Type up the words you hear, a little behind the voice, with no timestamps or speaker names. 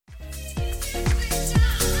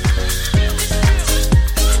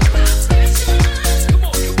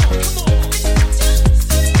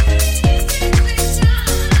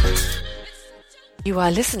You are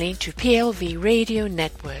listening to PLV Radio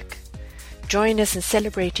Network. Join us in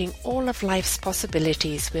celebrating all of life's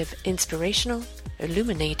possibilities with inspirational,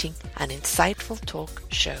 illuminating, and insightful talk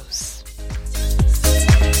shows.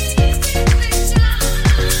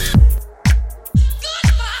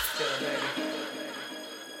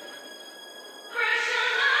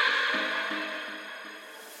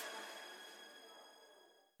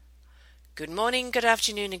 Good morning, good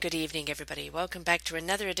afternoon, and good evening, everybody. Welcome back to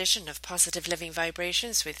another edition of Positive Living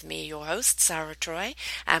Vibrations with me, your host, Sarah Troy,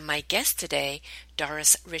 and my guest today,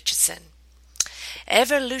 Doris Richardson.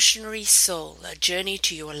 Evolutionary Soul, a journey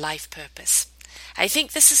to your life purpose. I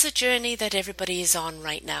think this is a journey that everybody is on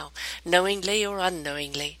right now, knowingly or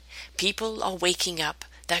unknowingly. People are waking up.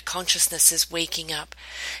 Their consciousness is waking up.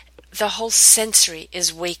 The whole sensory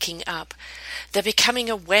is waking up. They're becoming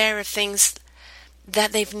aware of things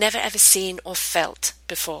that they've never ever seen or felt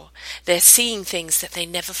before. They're seeing things that they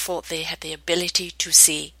never thought they had the ability to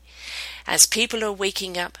see. As people are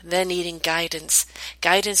waking up, they're needing guidance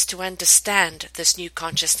to understand this new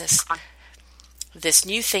consciousness, this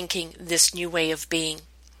new thinking, this new way of being.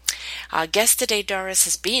 Our guest today, Doris,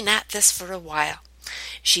 has been at this for a while.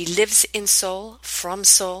 She lives in soul, from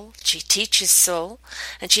soul, she teaches soul,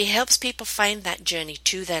 and she helps people find that journey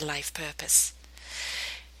to their life purpose.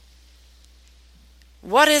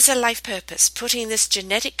 What is a life purpose? Putting this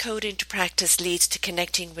genetic code into practice leads to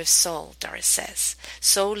connecting with soul, Doris says.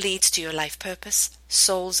 Soul leads to your life purpose.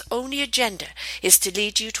 Soul's only agenda is to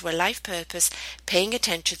lead you to a life purpose, paying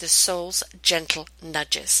attention to the soul's gentle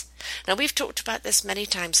nudges. Now, we've talked about this many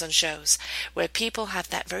times on shows, where people have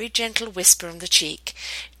that very gentle whisper on the cheek.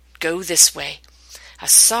 Go this way. A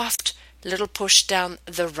soft little push down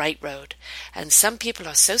the right road. And some people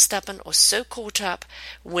are so stubborn or so caught up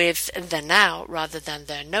with the now rather than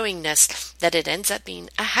their knowingness that it ends up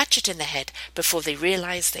being a hatchet in the head before they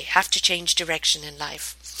realize they have to change direction in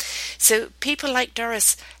life. So people like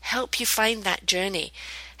Doris help you find that journey,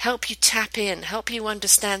 help you tap in, help you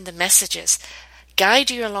understand the messages,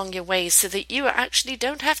 guide you along your way so that you actually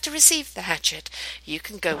don't have to receive the hatchet. You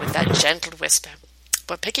can go with that gentle whisper.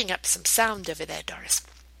 We're picking up some sound over there, Doris.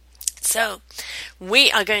 So,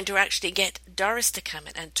 we are going to actually get Doris to come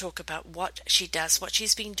in and talk about what she does, what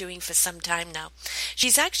she's been doing for some time now.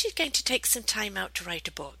 She's actually going to take some time out to write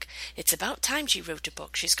a book. It's about time she wrote a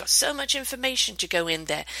book. She's got so much information to go in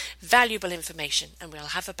there, valuable information, and we'll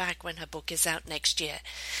have her back when her book is out next year.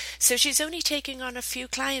 So she's only taking on a few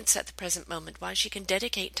clients at the present moment while she can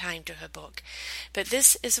dedicate time to her book. But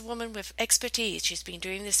this is a woman with expertise. She's been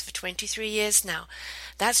doing this for 23 years now.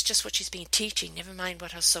 That's just what she's been teaching, never mind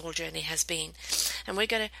what her soul journey has been. And we're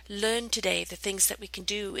going to learn today the things that we can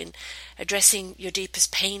do in addressing your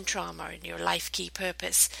deepest pain trauma and your life key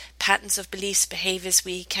purpose, patterns of beliefs, behaviors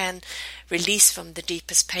we can release from the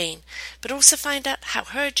deepest pain, but also find out how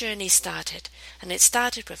her journey started. And it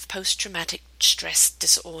started with post-traumatic stress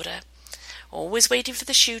disorder. Always waiting for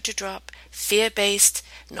the shoe to drop, fear-based,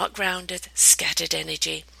 not grounded, scattered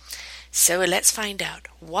energy. So let's find out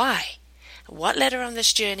why, what led her on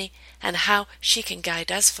this journey, and how she can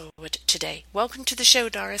guide us forward today. Welcome to the show,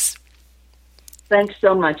 Doris. Thanks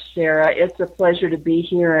so much, Sarah. It's a pleasure to be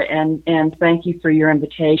here, and thank you for your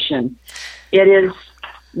invitation. It is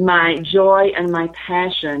my joy and my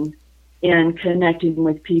passion in connecting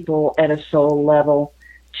with people at a soul level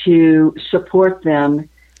to support them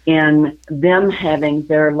in them having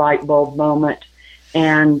their light bulb moment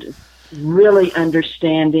and really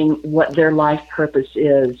understanding what their life purpose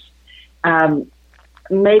is.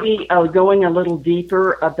 Maybe going a little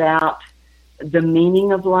deeper about the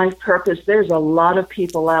meaning of life purpose. There's a lot of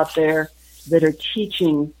people out there that are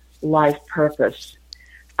teaching life purpose.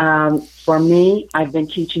 For me, I've been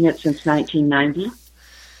teaching it since 1990.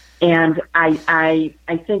 And I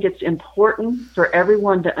think it's important for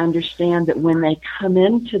everyone to understand that when they come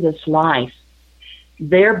into this life,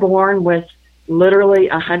 they're born with literally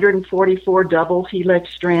 144 double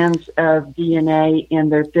helix strands of DNA in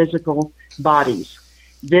their physical bodies.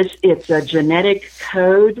 It's a genetic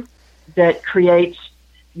code that creates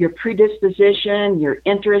your predisposition, your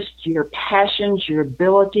interests, your passions, your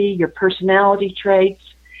ability, your personality traits.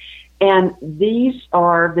 And these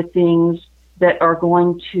are the things that are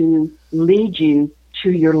going to lead you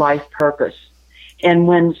to your life purpose. And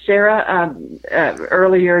when Sarah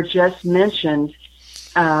earlier just mentioned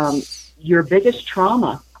your biggest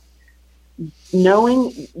trauma,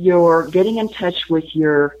 knowing you're getting in touch with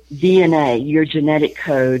your DNA, your genetic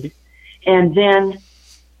code, and then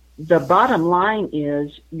the bottom line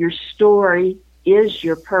is your story is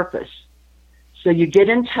your purpose. So you get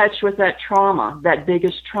in touch with that trauma, that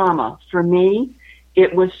biggest trauma. For me,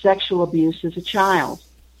 it was sexual abuse as a child.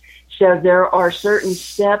 So there are certain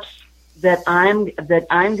steps that I'm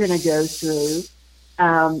going to go through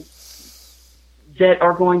that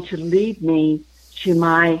are going to lead me to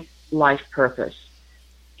my life purpose.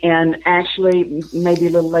 And actually, maybe a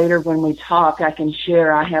little later when we talk, I can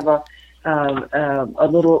share. I have a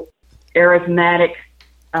little arithmetic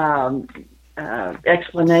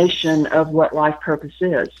explanation of what life purpose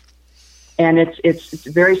is, and it's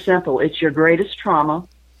very simple. It's your greatest trauma,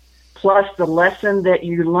 plus the lesson that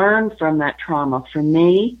you learn from that trauma. For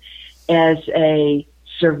me, as a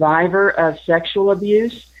survivor of sexual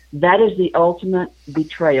abuse, that is the ultimate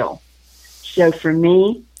betrayal. So for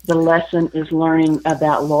me, the lesson is learning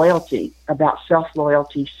about loyalty, about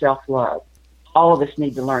self-loyalty, self-love. All of us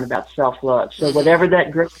need to learn about self-love. So whatever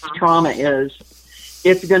that greatest trauma is,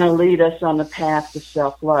 it's going to lead us on the path to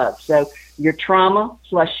self-love. So your trauma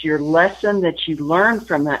plus your lesson that you learned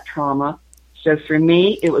from that trauma. So for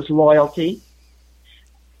me, it was loyalty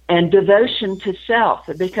and devotion to self,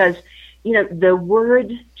 because, the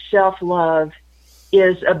word self-love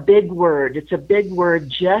is a big word. It's a big word,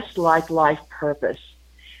 just like life purpose.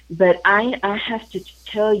 But I have to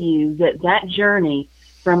tell you that journey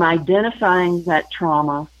from identifying that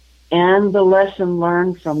trauma and the lesson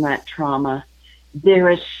learned from that trauma, there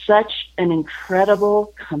is such an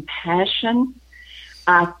incredible compassion.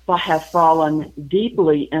 I have fallen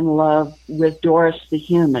deeply in love with Doris the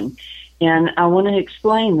human, and I want to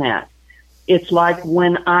explain that. It's like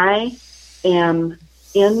when I am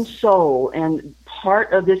in soul, and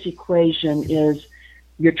part of this equation is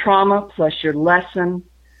your trauma plus your lesson.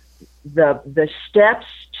 The steps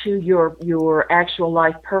to your actual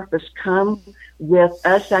life purpose come with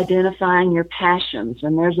us identifying your passions,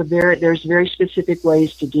 and there's very specific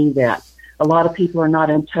ways to do that. A lot of people are not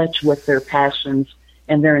in touch with their passions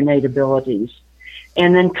and their innate abilities.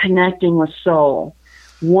 And then connecting with soul.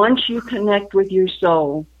 Once you connect with your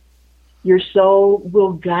soul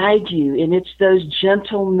will guide you, and it's those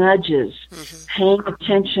gentle nudges, paying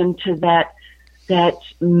attention to that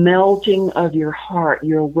melting of your heart,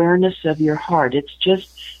 your awareness of your heart. It's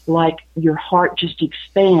just like your heart just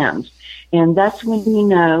expands. And that's when you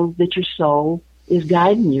know that your soul is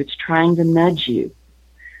guiding you. It's trying to nudge you.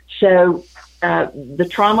 So the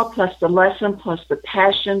trauma plus the lesson plus the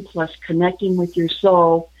passion plus connecting with your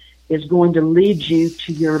soul is going to lead you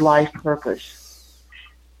to your life purpose.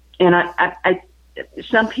 And I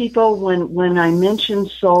some people, when I mention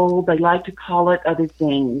soul, they like to call it other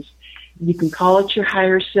things. You can call it your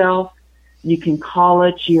higher self. You can call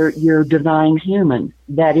it your divine human.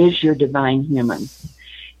 That is your divine human.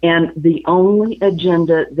 And the only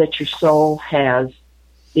agenda that your soul has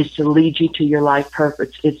is to lead you to your life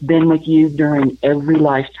purpose. It's been with you during every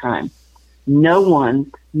lifetime. No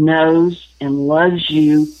one knows and loves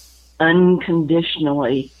you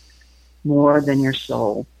unconditionally more than your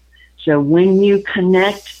soul. So when you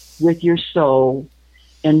connect with your soul,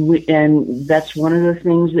 and that's one of the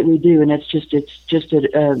things that we do, and it's just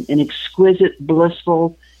an exquisite,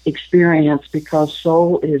 blissful experience, because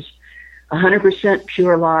soul is 100%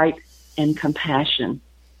 pure light and compassion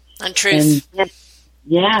and truth.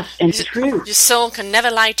 And truth. Your soul can never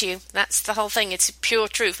lie to you. That's the whole thing. It's pure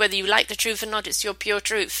truth. Whether you like the truth or not, it's your pure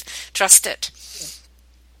truth. Trust it.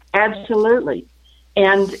 Absolutely.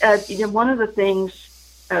 And one of the things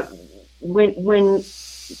when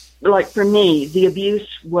like for me, the abuse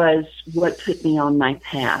was what put me on my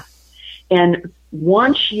path. And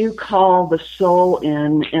once you call the soul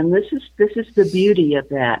in, and this is the beauty of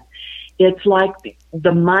that, it's like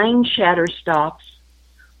the mind chatter stops.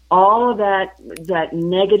 All of that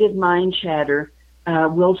negative mind chatter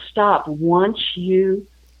will stop once you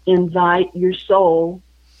invite your soul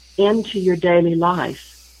into your daily life.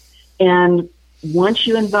 And once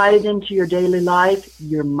you invite it into your daily life,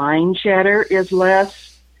 your mind chatter is less.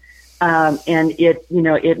 And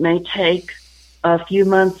it may take a few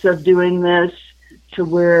months of doing this to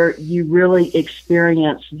where you really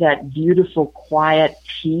experience that beautiful, quiet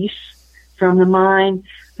peace from the mind,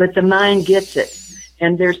 but the mind gets it.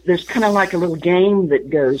 And there's kind of like a little game that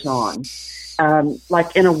goes on.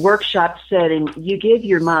 Like in a workshop setting, you give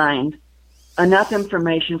your mind enough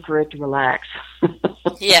information for it to relax.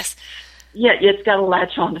 Yes. Yeah, it's got to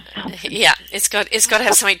latch on to something. Yeah, it's got to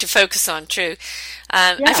have something to focus on. True.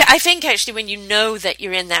 I think actually when you know that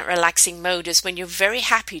you're in that relaxing mode is when you're very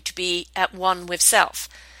happy to be at one with self.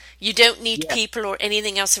 You don't need people or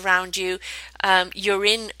anything else around you. You're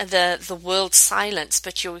in the world's silence,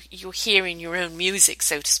 but you're hearing your own music,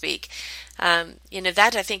 so to speak.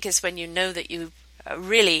 That I think is when you know that you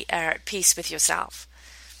really are at peace with yourself.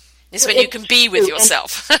 It's when you can be with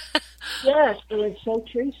yourself. Yes, it's so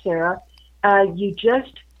true, Sarah. You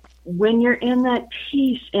just when you're in that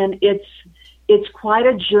peace, and it's quite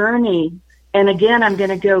a journey. And again, I'm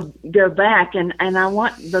going to go back, and I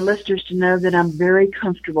want the listeners to know that I'm very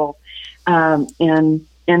comfortable in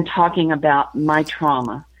talking about my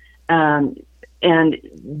trauma, and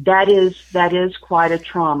that is quite a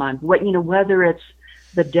trauma. Whether it's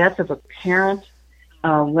the death of a parent,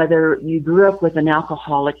 whether you grew up with an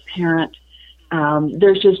alcoholic parent,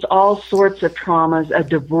 there's just all sorts of traumas. A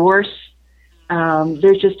divorce,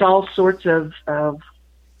 there's just all sorts of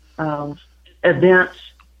events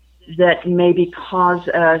that maybe cause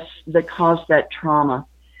that trauma.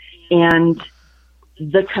 And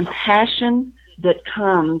the compassion that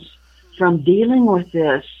comes from dealing with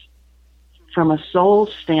this from a soul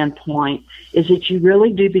standpoint is that you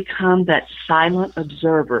really do become that silent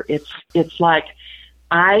observer. It's like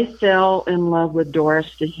I fell in love with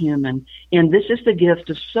Doris the human, and this is the gift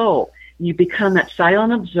of soul. You become that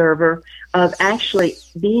silent observer of actually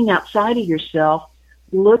being outside of yourself,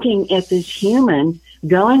 looking at this human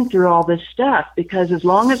going through all this stuff, because as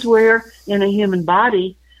long as we're in a human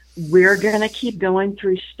body, we're going to keep going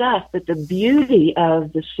through stuff. But the beauty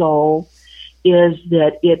of the soul is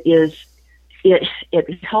that it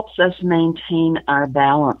helps us maintain our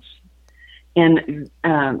balance, and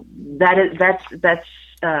that's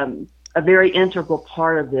a very integral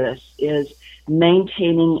part of this, is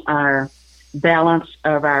maintaining our balance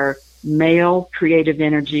of our male creative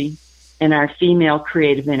energy and our female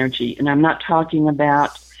creative energy. And I'm not talking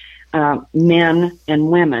about men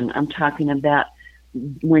and women. I'm talking about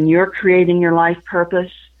when you're creating your life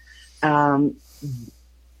purpose,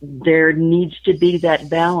 there needs to be that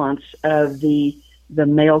balance of the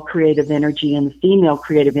male creative energy and the female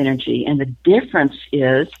creative energy. And the difference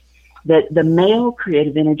is that the male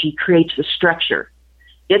creative energy creates the structure.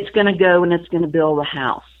 It's going to go and it's going to build a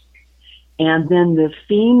house. And then the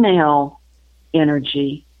female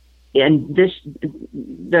energy, and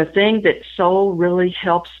the thing that soul really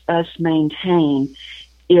helps us maintain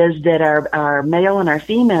is that our male and our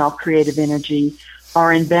female creative energy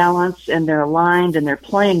are in balance, and they're aligned, and they're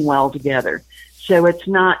playing well together. So it's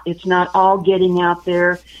not all getting out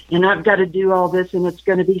there and I've got to do all this and it's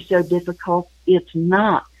going to be so difficult. It's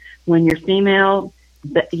not. When your female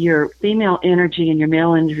energy and your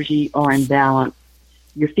male energy are in balance,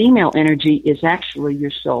 your female energy is actually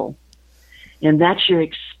your soul. And that's your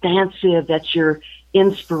expansive, that's your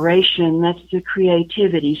inspiration, that's the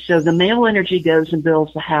creativity. So the male energy goes and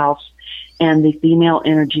builds the house, and the female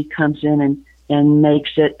energy comes in and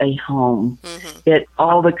makes it a home. Mm-hmm. It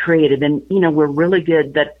all the creative. And, we're really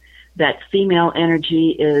good that female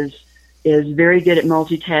energy is very good at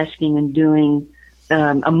multitasking and doing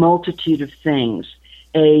a multitude of things.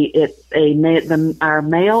 Our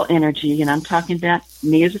male energy, and I'm talking about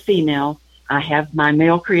me as a female, I have my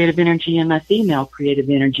male creative energy and my female creative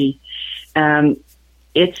energy.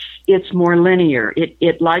 It's more linear.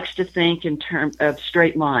 It likes to think in terms of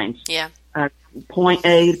straight lines. Yeah. Point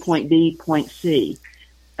A to point B, point C.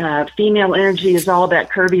 Female energy is all about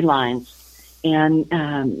curvy lines, and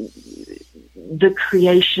the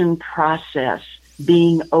creation process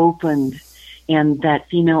being opened, and that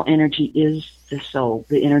female energy is the soul,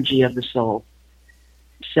 the energy of the soul.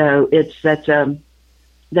 So that's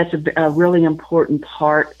a really important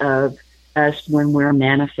part of us when we're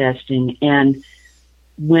manifesting, and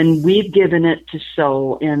when we've given it to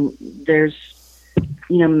soul. And there's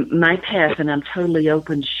my path, and I'm totally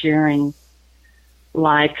open to sharing,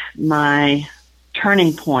 like, my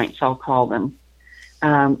turning points, I'll call them,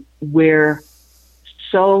 where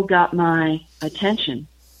soul got my attention.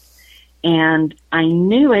 And I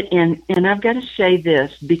knew it, and I've got to say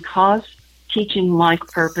this, because teaching life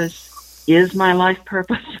purpose is my life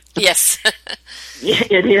purpose. Yes.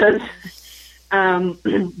 It is.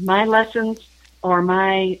 My lessons or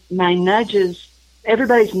my nudges,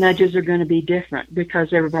 everybody's nudges are going to be different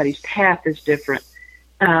because everybody's path is different.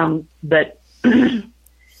 But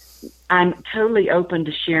I'm totally open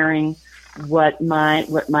to sharing what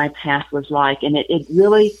my path was like. And it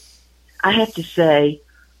really, I have to say,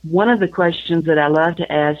 one of the questions that I love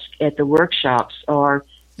to ask at the workshops are,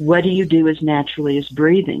 what do you do as naturally as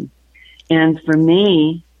breathing? And for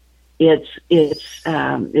me, it's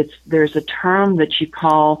there's a term that you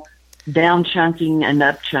call down chunking and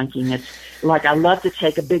up chunking. It's like, I love to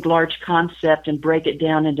take a big, large concept and break it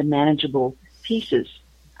down into manageable pieces.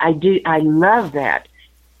 I love that.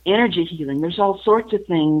 Energy healing. There's all sorts of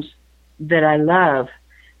things that I love.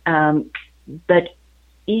 But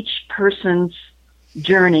each person's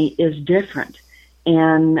journey is different.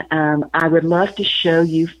 And I would love to show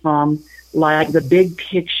you from, like, the big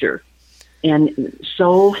picture. And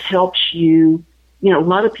soul helps you. A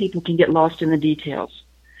lot of people can get lost in the details.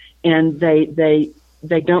 and they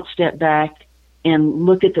don't step back and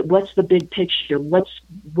look at what's the big picture, what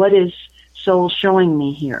is soul showing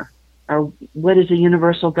me here, or what is a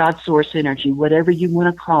universal God source energy, whatever you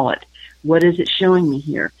want to call it, what is it showing me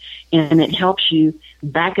here? And it helps you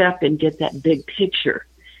back up and get that big picture.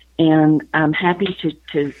 And I'm happy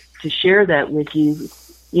to share that with you,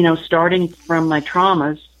 starting from my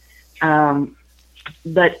traumas.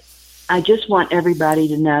 But I just want everybody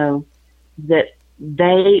to know that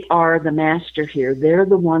they are the master here. They're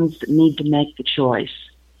the ones that need to make the choice.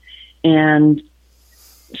 And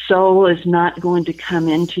soul is not going to come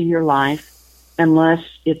into your life unless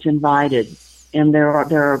it's invited. And there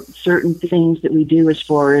are certain things that we do as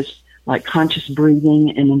far as like conscious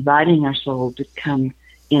breathing and inviting our soul to come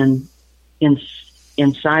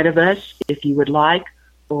inside of us, if you would like,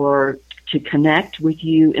 or to connect with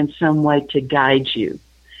you in some way to guide you.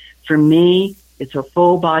 For me, it's a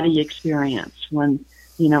full body experience. When,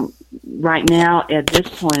 right now at this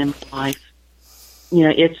point in my life,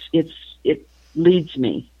 it leads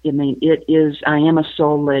me. I am a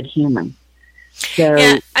soul-led human. So,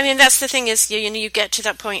 yeah, that's the thing is, you get to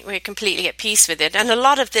that point where you're completely at peace with it. And a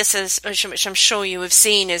lot of this is, which I'm sure you have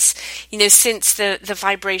seen, is, since the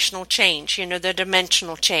vibrational change, the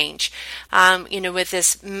dimensional change, with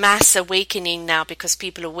this mass awakening now, because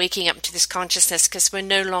people are waking up to this consciousness, because we're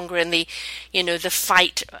no longer in the, the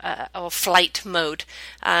fight or flight mode.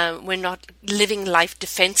 We're not living life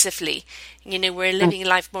defensively. We're living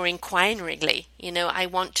life more inquiringly. I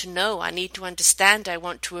want to know. I need to understand. I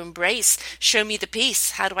want to embrace. Show me the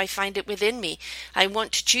peace. How do I find it within me? I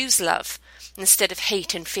want to choose love instead of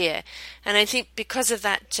hate and fear. And I think because of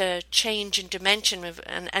that change in dimension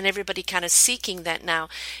and everybody kind of seeking that now,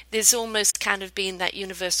 there's almost kind of been that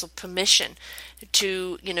universal permission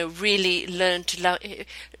to, really learn to love.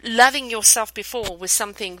 Loving yourself before was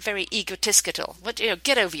something very egotistical.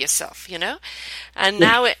 Get over yourself, And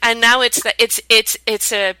now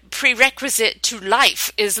it's a prerequisite to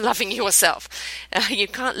life is loving yourself. You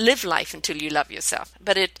can't live life until you love yourself.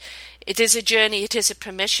 But it is a journey, it is a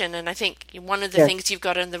permission, and I think one of the things you've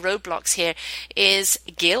got on the roadblocks here is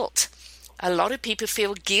guilt. A lot of people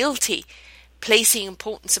feel guilty placing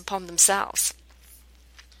importance upon themselves.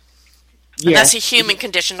 Yes. And that's a human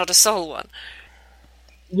condition, not a soul one.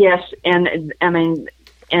 Yes, and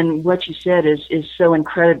and what you said is so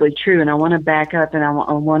incredibly true, and I want to back up and I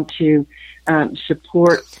want to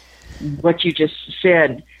support what you just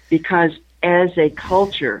said, because as a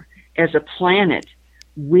culture, as a planet,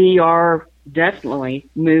 we are definitely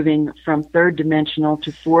moving from third dimensional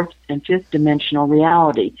to fourth and fifth dimensional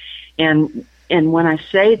reality. And when I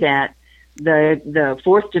say that, the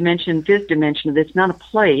fourth dimension, fifth dimension, it's not a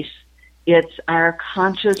place, it's our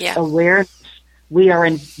conscious awareness. We are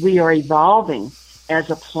evolving as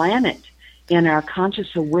a planet in our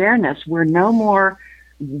conscious awareness. We're no more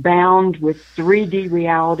bound with 3D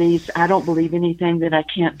realities. I don't believe anything that I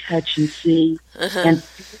can't touch and see. And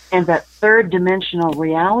that third dimensional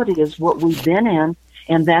reality is what we've been in,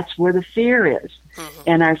 and that's where the fear is.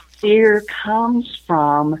 And our fear comes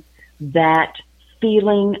from that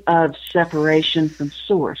feeling of separation from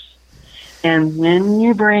source. And when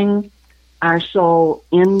you bring our soul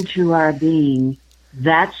into our being,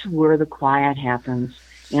 that's where the quiet happens,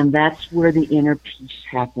 and that's where the inner peace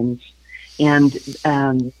happens. And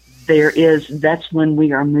that's when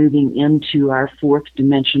we are moving into our fourth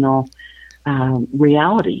dimensional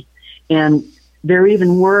reality. And there are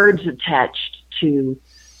even words attached to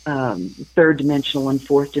third dimensional and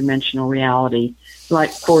fourth dimensional reality.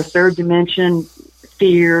 Like for third dimension,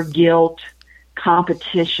 fear, guilt,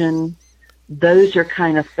 competition, those are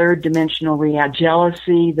kind of third dimensional reality,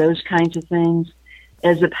 jealousy, those kinds of things,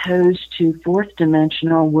 as opposed to fourth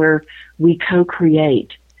dimensional where we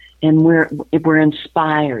co-create and we're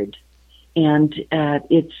inspired. And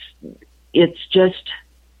it's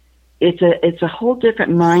a whole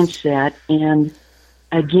different mindset. And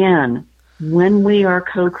again, when we are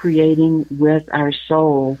co-creating with our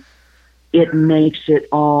soul, it makes it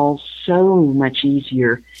all so much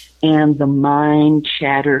easier, and the mind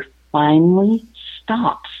chatter finally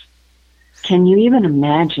stops. Can you even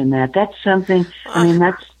imagine that? That's something,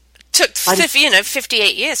 that's... Took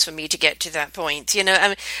 58 years for me to get to that point.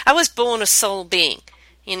 I was born a soul being.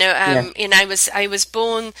 I was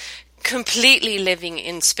born completely living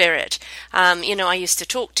in spirit. I used to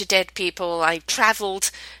talk to dead people. I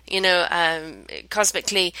traveled,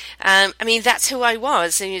 cosmically. That's who I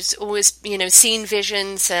was. I was always, seen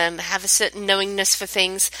visions, have a certain knowingness for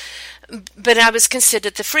things. But I was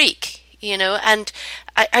considered the freak. And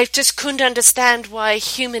I just couldn't understand why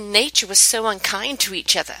human nature was so unkind to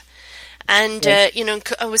each other. And,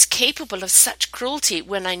 I was capable of such cruelty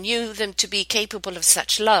when I knew them to be capable of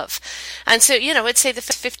such love. And so, I'd say the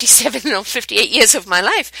 57 or 58 years of my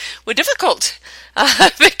life were difficult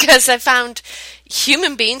because I found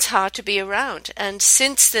human beings hard to be around. And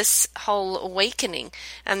since this whole awakening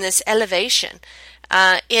and this elevation,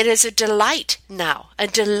 it is a delight now,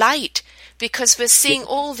 because we're seeing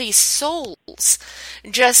all these souls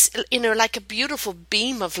just, like a beautiful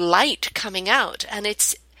beam of light coming out. And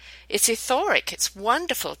it's etheric. It's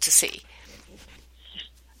wonderful to see.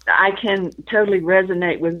 I can totally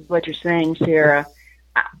resonate with what you're saying, Sarah.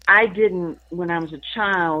 I didn't, when I was a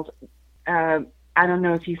child, I don't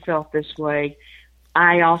know if you felt this way.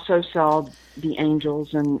 I also saw the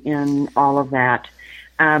angels and all of that.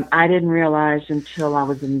 I didn't realize until I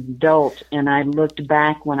was an adult, and I looked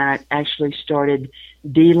back when I actually started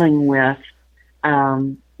dealing with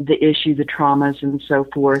the issue, the traumas, and so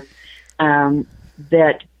forth,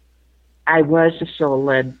 that I was a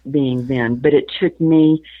soul-led being then. But it took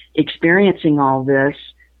me experiencing all this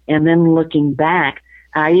and then looking back.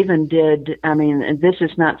 I even did. I mean, this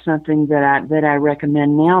is not something that I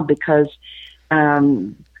recommend now because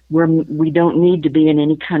we don't need to be in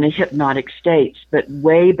any kind of hypnotic states. But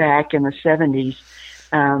way back in the 70s,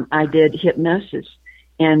 I did hypnosis.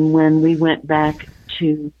 And when we went back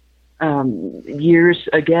to years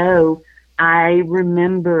ago, I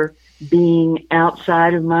remember being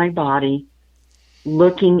outside of my body,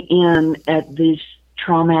 looking in at these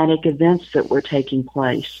traumatic events that were taking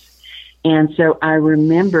place. And so I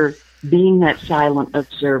remember being that silent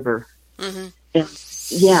observer. Mm-hmm. And,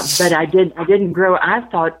 yeah, but I didn't grow. I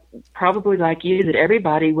thought probably like you that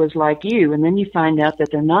everybody was like you, and then you find out that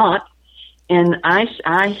they're not. And I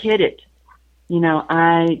hid it.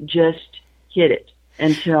 I just hid it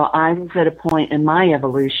until I was at a point in my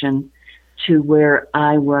evolution to where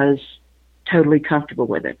I was totally comfortable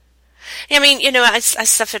with it. I mean, I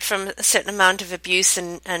suffered from a certain amount of abuse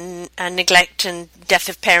and neglect and death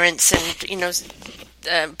of parents and,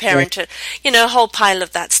 parenthood, a whole pile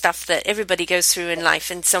of that stuff that everybody goes through in life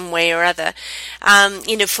in some way or other.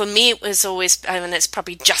 For me, it was always, it's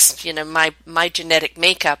probably just, my genetic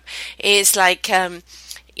makeup is like,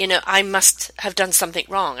 I must have done something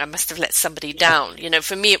wrong. I must have let somebody down.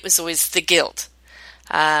 For me, it was always the guilt.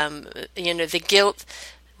 The guilt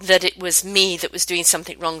that it was me that was doing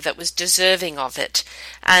something wrong, that was deserving of it.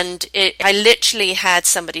 And I literally had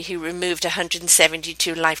somebody who removed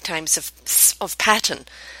 172 lifetimes of pattern,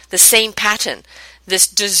 the same pattern, this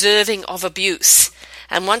deserving of abuse.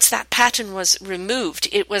 And once that pattern was removed,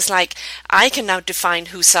 it was like, I can now define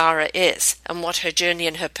who Sarah is and what her journey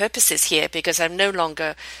and her purpose is here, because I'm no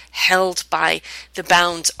longer held by the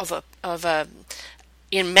bounds of a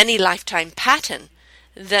in many lifetime pattern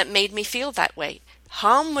that made me feel that way.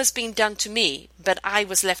 Harm was being done to me, but I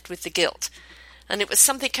was left with the guilt. And it was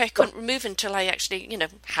something I couldn't remove until I actually,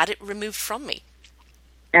 had it removed from me.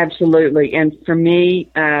 Absolutely. And for me,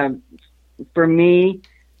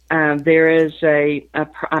 there is a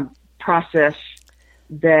process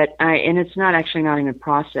that and it's not even a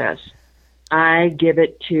process. I give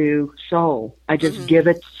it to soul. I just give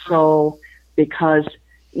it to soul because,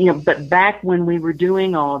 but back when we were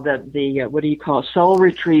doing all the what do you call it, soul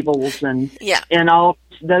retrievals and all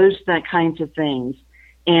those kinds of things.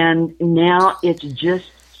 And now it's just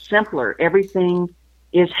simpler. Everything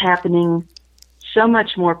is happening so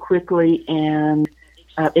much more quickly and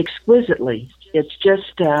exquisitely. It's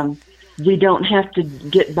just, we don't have to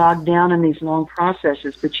get bogged down in these long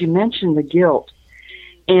processes. But you mentioned the guilt.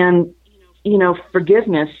 And,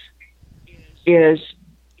 forgiveness is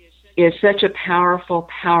such a powerful,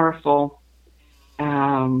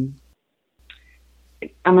 I'm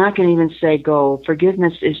not going to even say goal.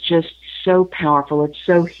 Forgiveness is just so powerful. It's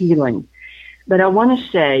so healing. But I want to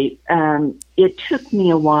say it took me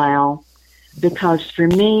a while because for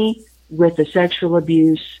me, with the sexual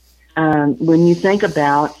abuse, when you think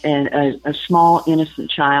about a small, innocent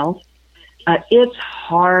child, it's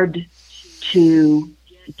hard to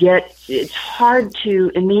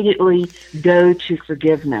immediately go to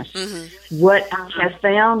forgiveness. Mm-hmm. What I have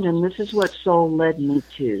found, and this is what soul led me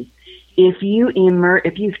to, if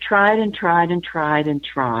you've tried and tried and tried and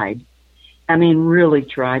tried, really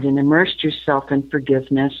tried and immersed yourself in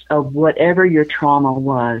forgiveness of whatever your trauma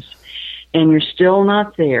was, and you're still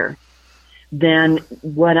not there, then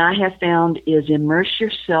what I have found is immerse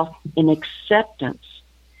yourself in acceptance.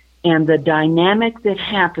 And the dynamic that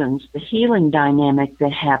happens, the healing dynamic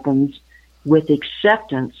that happens with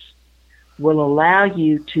acceptance will allow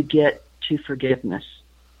you to get to forgiveness.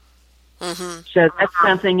 Mm-hmm. So that's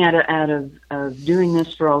something out of doing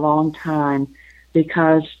this for a long time,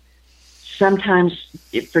 because sometimes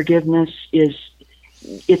forgiveness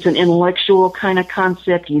it's an intellectual kind of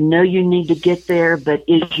concept. You know you need to get there, but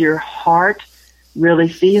is your heart really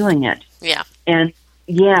feeling it? Yeah. And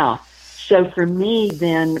yeah. So for me,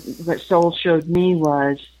 then, what Soul showed me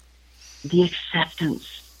was the acceptance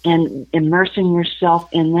and immersing yourself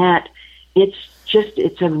in that.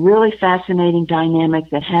 It's a really fascinating dynamic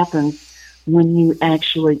that happens when you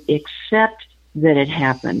actually accept that it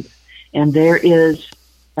happened. And there is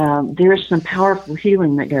some powerful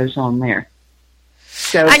healing that goes on there.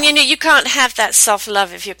 So, and you can't have that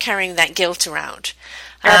self-love if you're carrying that guilt around.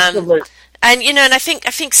 Absolutely. And and I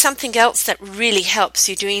think something else that really helps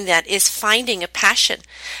you doing that is finding a passion.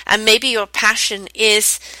 And maybe your passion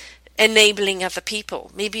is enabling other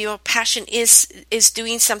people. Maybe your passion is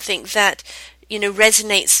doing something that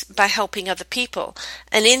resonates by helping other people.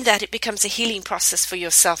 And in that it becomes a healing process for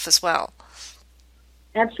yourself as well.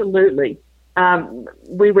 Absolutely.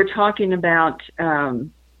 We were talking about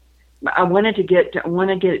I want to get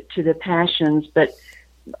to the passions, but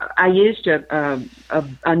I used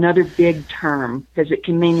another big term because it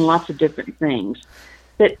can mean lots of different things.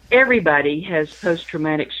 But everybody has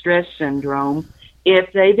post-traumatic stress syndrome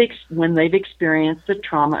when they've experienced the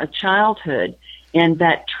trauma of childhood, and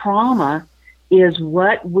that trauma is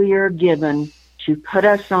what we are given to put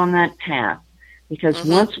us on that path. Because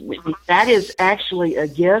that is actually a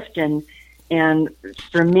gift, and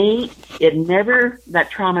for me, that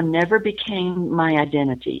trauma never became my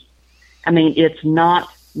identity. I mean, it's not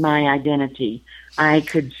my identity. I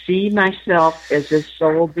could see myself as a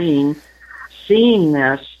soul being, seeing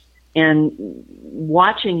this and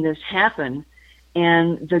watching this happen,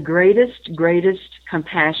 and the greatest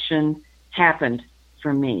compassion happened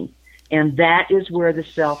for me. And that is where the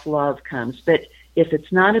self-love comes. But if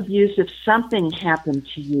it's not abusive, something happened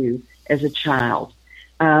to you as a child,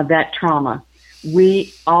 that trauma.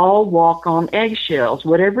 We all walk on eggshells,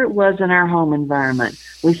 whatever it was in our home environment.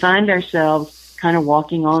 We find ourselves kind of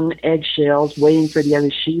walking on eggshells, waiting for the other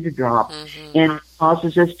shoe to drop. Mm-hmm. And it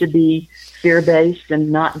causes us to be fear-based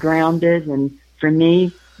and not grounded. And for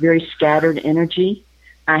me, very scattered energy.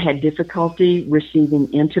 I had difficulty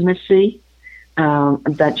receiving intimacy.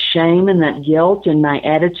 That shame and that guilt and my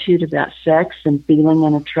attitude about sex and feeling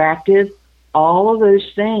unattractive, all of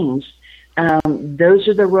those things, those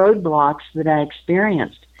are the roadblocks that I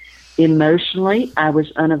experienced. Emotionally, I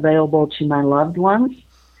was unavailable to my loved ones.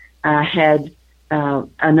 I had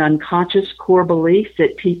an unconscious core belief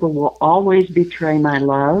that people will always betray my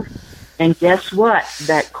love. And guess what?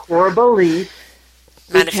 That core belief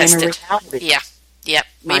became a reality. Yeah. Yep.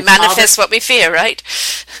 We manifest what we fear, right?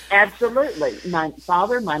 Absolutely. My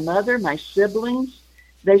father, my mother, my siblings,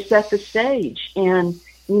 they set the stage. And,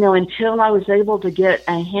 until I was able to get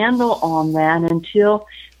a handle on that, until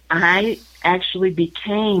I actually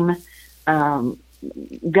got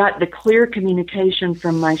the clear communication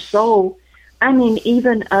from my soul, I mean,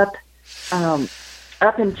 even up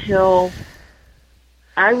until,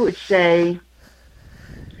 I would say,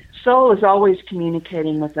 soul is always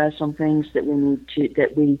communicating with us on things that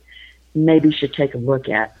we maybe should take a look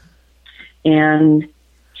at. And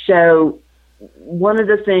so one of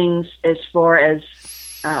the things as far as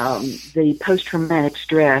the post-traumatic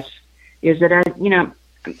stress is that I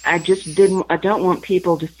don't want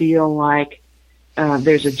people to feel like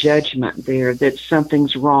there's a judgment there, that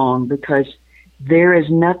something's wrong, because there is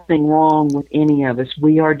nothing wrong with any of us.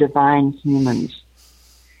 We are divine humans.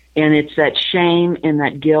 And it's that shame and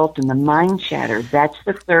that guilt and the mind chatter. That's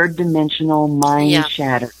the third dimensional mind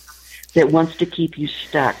chatter that wants to keep you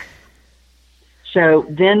stuck. So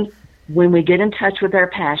then when we get in touch with our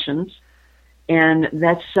passions, and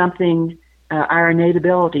that's something, our innate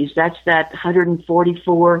abilities, that's that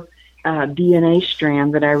 144 DNA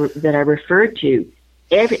strand that I referred to.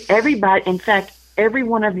 Everybody, in fact, every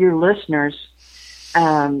one of your listeners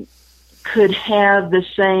could have the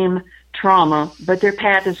same trauma, but their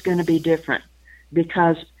path is going to be different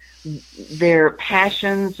because their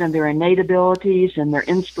passions and their innate abilities and their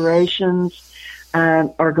inspirations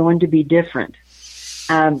are going to be different.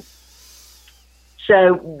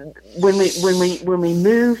 So when we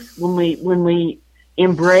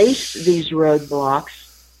embrace these roadblocks,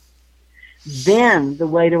 then the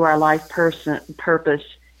way to our life purpose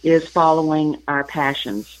is following our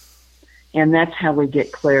passions, and that's how we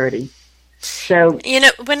get clarity. So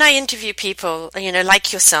when I interview people,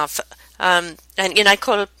 like yourself, and I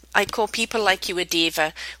call I call people like you a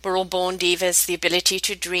diva. We're all born divas, the ability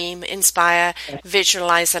to dream, inspire,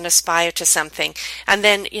 visualize, and aspire to something. And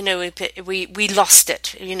then, we lost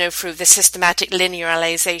it, through the systematic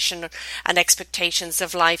linearization and expectations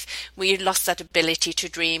of life. We lost that ability to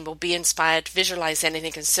dream or be inspired, visualize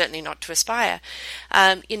anything, and certainly not to aspire.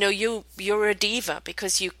 You're a diva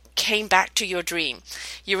because you came back to your dream.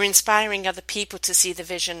 You're inspiring other people to see the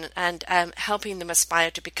vision and helping them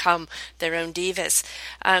aspire to become their own divas.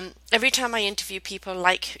 Every time I interview people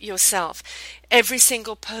like yourself, every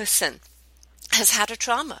single person has had a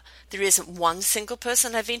trauma. There isn't one single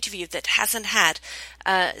person I've interviewed that hasn't had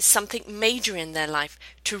something major in their life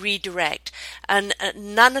to redirect, and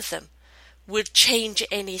none of them would change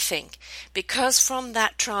anything, because from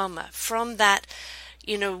that trauma, from that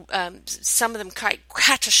some of them quite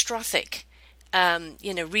catastrophic,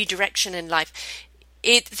 redirection in life.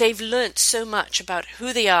 They've learnt so much about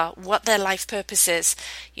who they are, what their life purpose is,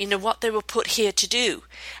 what they were put here to do.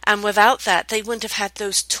 And without that, they wouldn't have had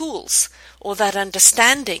those tools or that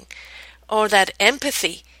understanding or that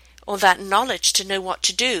empathy or that knowledge to know what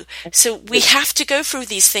to do. So we have to go through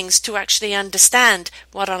these things to actually understand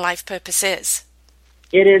what our life purpose is.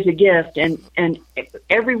 It is a gift, and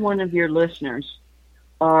every one of your listeners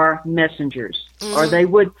are messengers, or they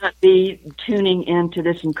would not be tuning into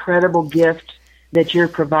this incredible gift that you're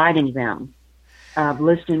providing them,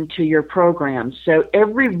 listening to your programs. So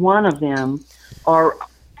every one of them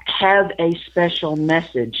have a special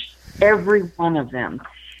message, every one of them.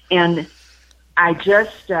 And I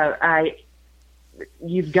just,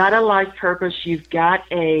 you've got a life purpose, you've got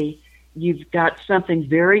something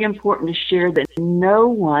very important to share that no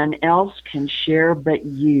one else can share but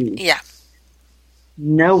you. Yeah.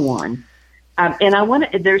 No one.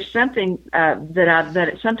 And there's something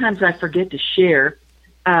that sometimes I forget to share,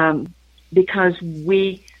 because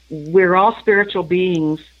we're all spiritual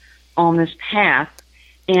beings on this path.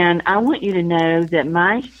 And I want you to know that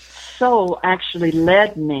my soul actually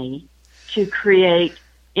led me to create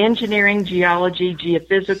engineering, geology,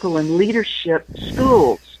 geophysical, and leadership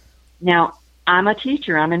schools. Now, I'm a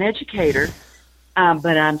teacher, I'm an educator,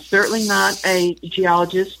 but I'm certainly not a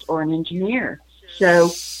geologist or an engineer.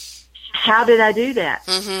 So how did I do that?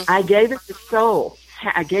 Mm-hmm. I gave it to Soul.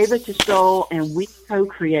 And we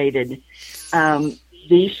co-created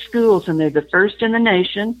these schools, and they're the first in the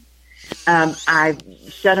nation. I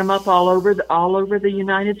set them up all over the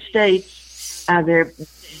United States. It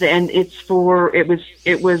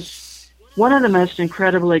was one of the most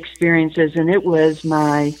incredible experiences, and it was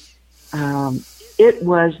the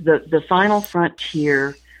final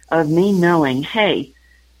frontier of me knowing, hey,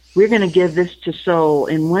 we're going to give this to Soul.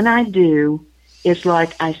 And when I do, it's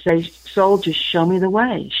like I say, Soul, just show me the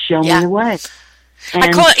way. Show me the way. And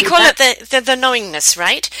I call it the knowingness,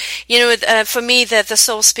 right? For me, the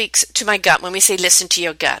soul speaks to my gut when we say listen to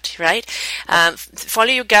your gut, right?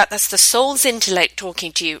 Follow your gut. That's the soul's intellect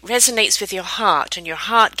talking to you. Resonates with your heart, and your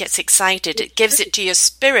heart gets excited. It gives it to your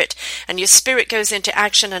spirit, and your spirit goes into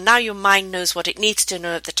action, and now your mind knows what it needs to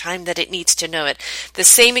know at the time that it needs to know it. The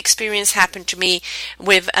same experience happened to me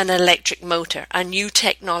with an electric motor, a new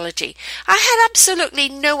technology. I had absolutely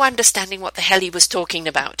no understanding what the hell he was talking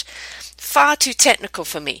about. Far too technical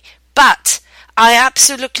for me, but I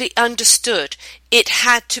absolutely understood it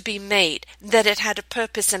had to be made, that it had a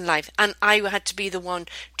purpose in life, and I had to be the one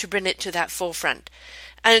to bring it to that forefront.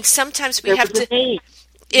 And sometimes we have to.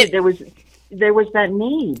 There was that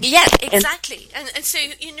need. Yeah, exactly. And so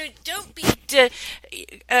don't be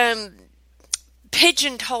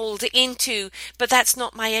pigeonholed into, but that's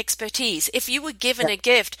not my expertise. If you were given a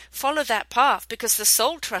gift, follow that path, because the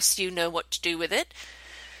soul trusts you know what to do with it.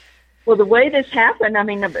 Well, the way this happened,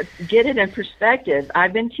 get it in perspective.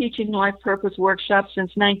 I've been teaching life purpose workshops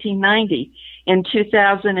since 1990. In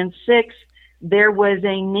 2006, there was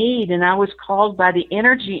a need, and I was called by the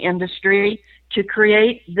energy industry to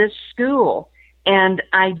create this school, and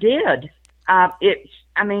I did.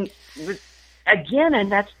 Again,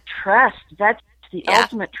 and that's trust. That's the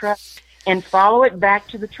ultimate trust, and follow it back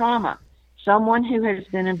to the trauma. Someone who has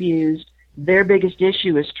been abused, their biggest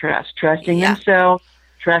issue is trusting themselves,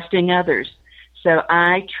 trusting others. So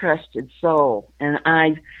I trusted Soul, and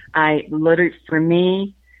I literally, for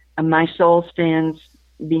me, my soul stands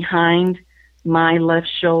behind my left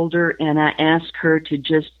shoulder, and I ask her to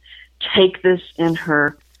just take this in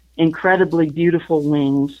her incredibly beautiful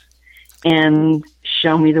wings and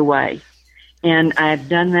show me the way. And I've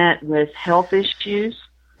done that with health issues.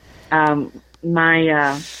 I've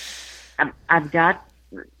got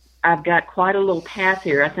quite a little path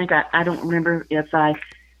here. I think I don't remember if I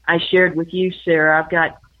shared with you, Sarah. I've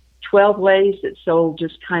got 12 ways that Soul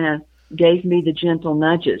just kind of gave me the gentle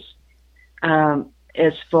nudges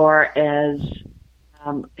as far as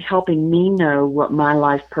helping me know what my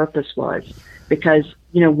life purpose was. Because,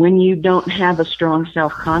 when you don't have a strong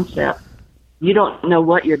self-concept, you don't know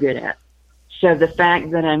what you're good at. So the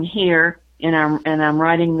fact that I'm here and I'm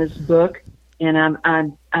writing this book, and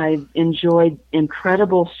I've enjoyed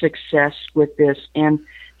incredible success with this, and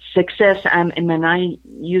success, and I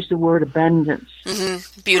use the word abundance.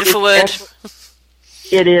 Mm-hmm. Beautiful word.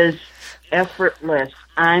 It is effortless.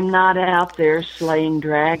 I'm not out there slaying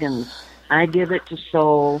dragons. I give it to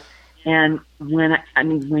soul, and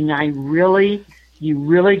you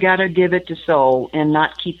really got to give it to soul and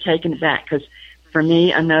not keep taking it back. Because for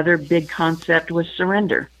me, another big concept was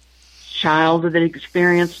surrender. Child that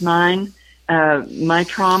experienced my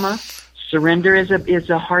trauma. Surrender is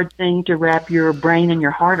a hard thing to wrap your brain and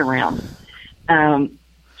your heart around.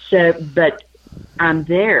 But I'm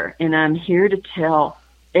there, and I'm here to tell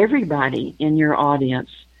everybody in your audience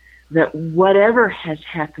that whatever has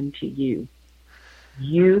happened to you,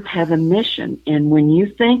 you have a mission. And when you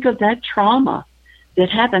think of that trauma that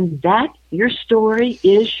happened, that your story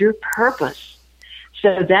is your purpose.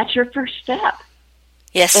 So that's your first step.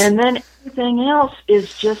 Yes. And then everything else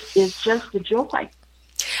is just a joy.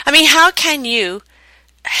 I mean, how can you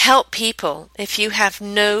help people if you have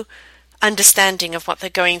no understanding of what they're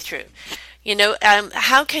going through?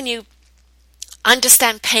 How can you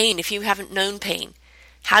understand pain if you haven't known pain?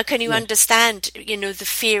 How can you understand, the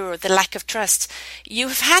fear or the lack of trust? You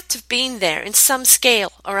have had to have been there in some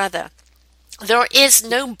scale or other. There is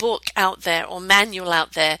no book out there or manual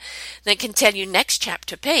out there that can tell you next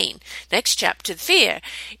chapter pain, next chapter fear.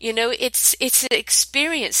 It's an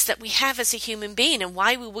experience that we have as a human being, and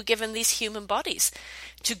why we were given these human bodies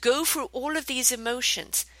to go through all of these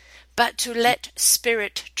emotions, but to let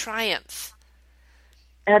spirit triumph.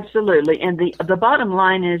 Absolutely. And the bottom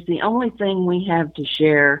line is the only thing we have to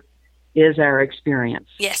share is our experience.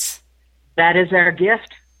 Yes. That is our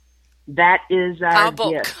gift. That is our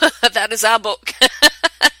book. Gift. That is our book.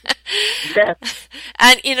 Yes.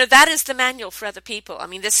 And, that is the manual for other people. I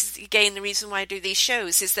mean, this is, again, the reason why I do these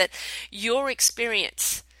shows is that your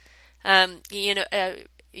experience,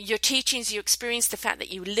 your teachings, you experience the fact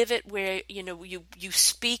that you live it, where, you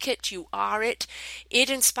speak it, you are it. It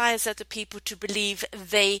inspires other people to believe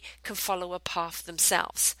they can follow a path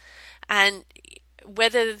themselves. And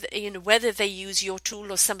whether they use your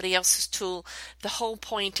tool or somebody else's tool, the whole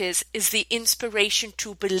point is the inspiration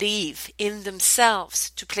to believe in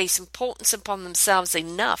themselves, to place importance upon themselves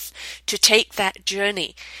enough to take that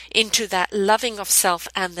journey into that loving of self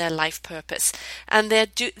and their life purpose. And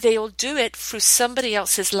they'll do it through somebody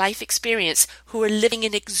else's life experience who are living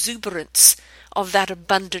in exuberance of that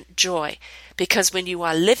abundant joy. Because when you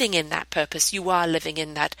are living in that purpose, you are living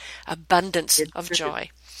in that abundance of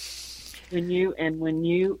joy. When you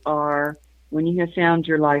have found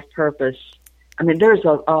your life purpose, I mean, there's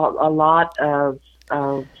a lot of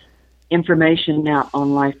information out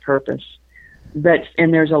on life purpose,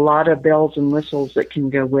 and there's a lot of bells and whistles that can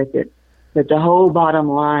go with it. But the whole bottom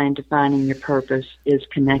line to finding your purpose is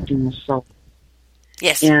connecting with soul.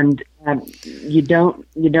 Yes. And you don't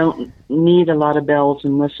need a lot of bells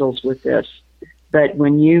and whistles with this. But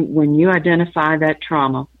when you identify that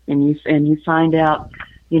trauma and you find out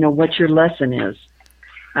what your lesson is,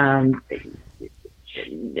 and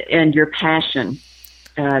your passion,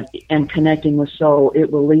 and connecting with soul, it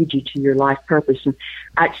will lead you to your life purpose. And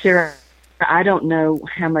Sarah, I don't know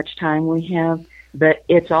how much time we have, but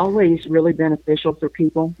it's always really beneficial for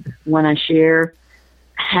people when I share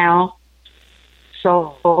how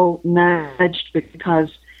soul nudged, because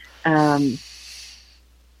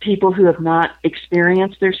people who have not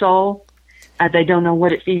experienced their soul, they don't know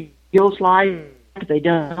what it feels like. They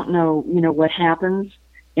don't know, what happens.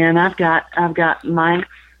 And I've got my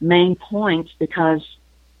main points, because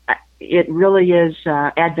it really is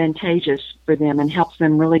advantageous for them and helps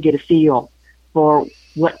them really get a feel for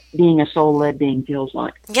what being a soul-led being feels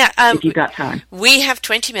like. Yeah, if you've got time. We have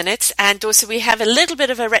 20 minutes, and also we have a little bit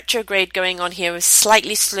of a retrograde going on here with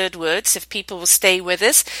slightly slurred words. If people will stay with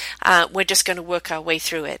us, we're just going to work our way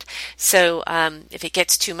through it. So if it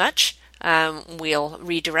gets too much, we'll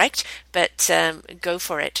redirect, but go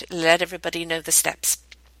for it. Let everybody know the steps.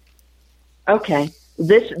 Okay.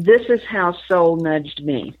 This is how soul nudged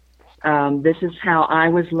me. This is how I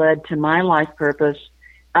was led to my life purpose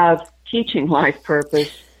of teaching life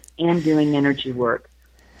purpose and doing energy work.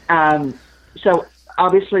 So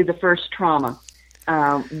obviously the first trauma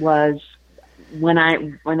was when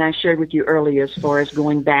I shared with you earlier, as far as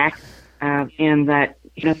going back and that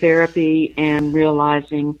therapy, and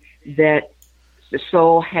realizing that the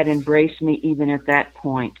soul had embraced me even at that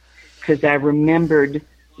point. because I remembered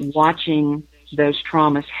watching those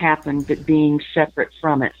traumas happen, but being separate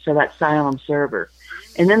from it. So that's silent observer.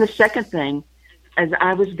 And then the second thing, as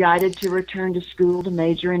I was guided to return to school to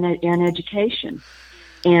major in education.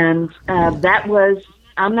 And that was,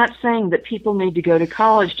 I'm not saying that people need to go to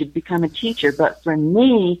college to become a teacher, but for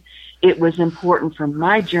me, it was important for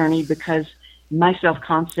my journey because my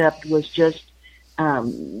self-concept was just,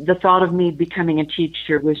 the thought of me becoming a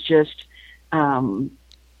teacher was just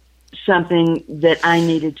something that I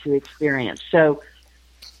needed to experience. So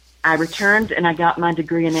I returned and I got my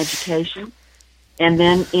degree in education. And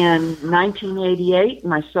then in 1988,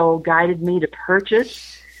 my soul guided me to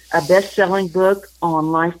purchase a best-selling book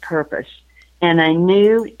on life purpose. And I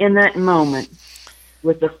knew in that moment,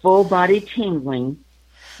 with the full body tingling,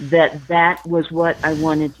 that that was what I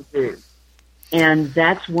wanted to do. And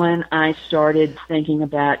that's when I started thinking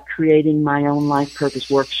about creating my own life purpose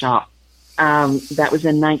workshop. That was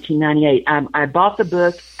in 1998. I bought the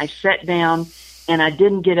book, I sat down, and I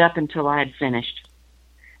didn't get up until I had finished.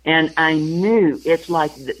 And I knew it's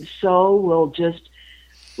like the soul will just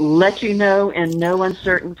let you know in no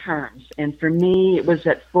uncertain terms. And for me, it was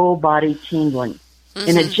that full body tingling. Mm-hmm.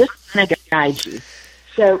 And it just kind of guides you.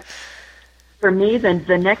 So for me, then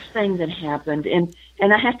the next thing that happened, and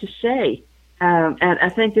I have to say, and I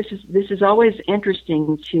think this is always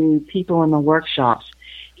interesting to people in the workshops,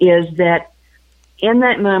 is that in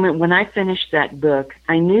that moment when I finished that book,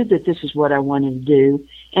 I knew that this is what I wanted to do.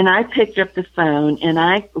 And I picked up the phone and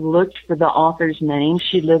I looked for the author's name.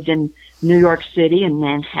 She lived in New York City in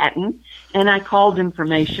Manhattan. And I called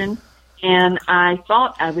information and I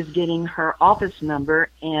thought I was getting her office number,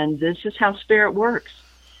 and this is how spirit works.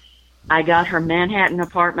 I got her Manhattan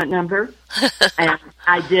apartment number, and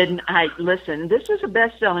listen, this is a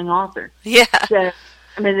best-selling author. Yeah. So,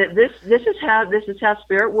 I mean, this is how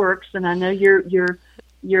spirit works, and I know your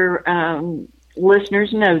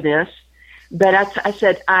listeners know this. But I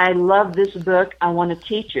said, I love this book. I want to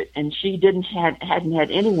teach it. And she hadn't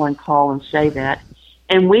had anyone call and say that.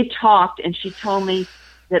 And we talked, and she told me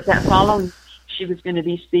that following week she was going to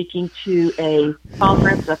be speaking to a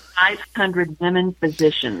conference of 500 women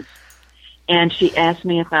physicians. And she asked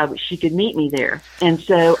me if she could meet me there. And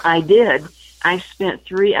so I did. I spent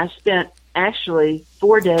actually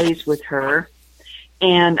 4 days with her,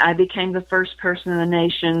 and I became the first person in the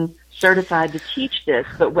nation certified to teach this.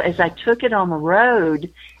 But as I took it on the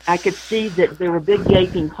road, I could see that there were big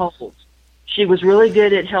gaping holes. She was really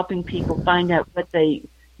good at helping people find out what they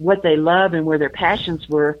love and where their passions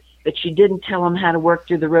were, but she didn't tell them how to work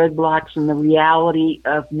through the roadblocks and the reality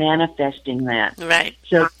of manifesting that. Right.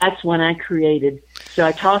 So that's when I created. So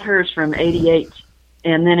I taught hers from 88,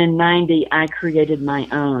 and then in 90 I created my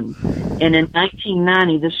own. And in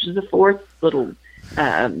 1990, this was the fourth little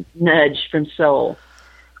nudge from Soul,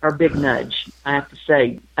 or big nudge, I have to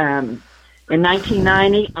say. In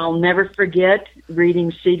 1990, I'll never forget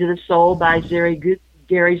reading Seed of the Soul by Gary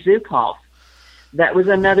Zukav. That was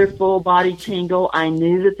another full body tingle. I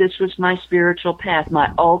knew that this was my spiritual path.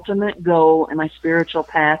 My ultimate goal in my spiritual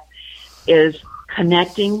path is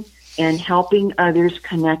connecting and helping others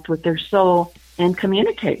connect with their soul and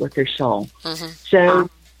communicate with their soul. Mm-hmm. So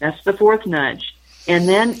that's the fourth nudge. And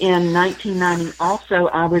then in 1990 also,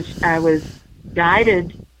 I was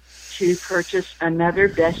guided to purchase another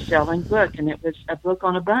best-selling book, and it was a book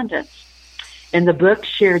on abundance. And the book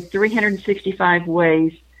shared 365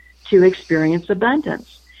 ways to experience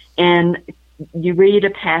abundance. And you read a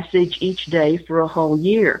passage each day for a whole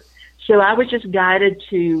year. So I was just guided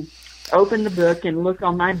to open the book and look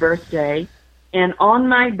on my birthday. And on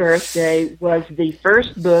my birthday was the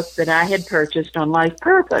first book that I had purchased on life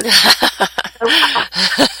purpose.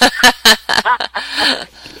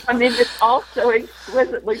 I mean, it's all so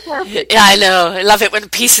exquisitely perfect. Yeah, I know. I love it when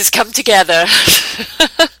pieces come together.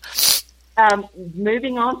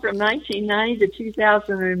 Moving on from 1990 to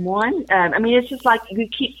 2001, I mean, it's just like you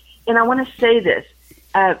keep, and I want to say this,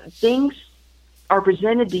 things are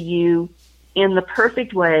presented to you in the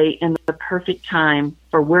perfect way, in the perfect time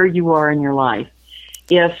for where you are in your life.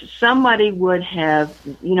 If somebody would have,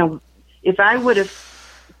 if I would have,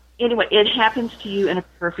 anyway, it happens to you in a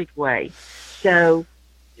perfect way. So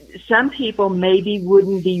some people maybe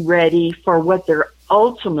wouldn't be ready for what their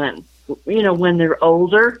ultimate, when they're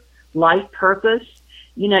older, life purpose.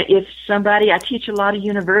 If somebody, I teach a lot of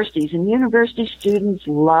universities, and university students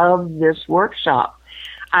love this workshop.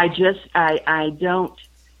 I don't,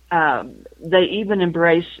 they even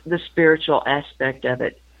embrace the spiritual aspect of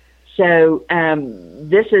it. So,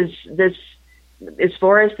 this, as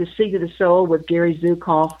far as the Seed of the Soul with Gary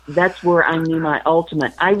Zukav, that's where I knew my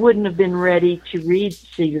ultimate. I wouldn't have been ready to read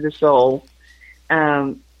Seed of the Soul,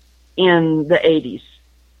 in the 80s.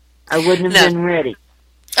 I wouldn't have been ready.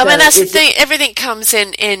 I mean, that's the thing. Everything comes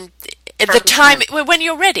in the time when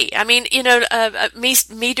you're ready. I mean,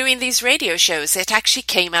 me doing these radio shows, it actually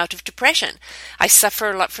came out of depression. I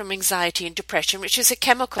suffer a lot from anxiety and depression, which is a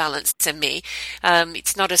chemical balance in me.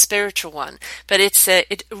 It's not a spiritual one, but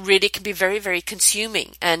it really can be very, very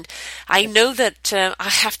consuming. And I know that I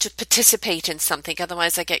have to participate in something,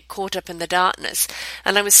 otherwise I get caught up in the darkness.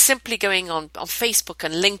 And I was simply going on Facebook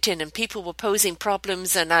and LinkedIn, and people were posing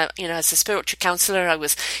problems, and as a spiritual counselor, I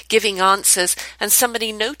was giving answers, and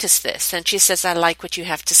somebody noticed this. And she says, I like what you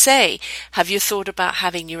have to say. Have you thought about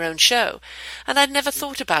having your own show? And I'd never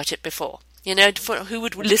thought about it before. Who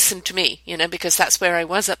would listen to me, because that's where I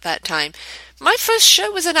was at that time. My first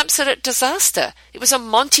show was an absolute disaster. It was a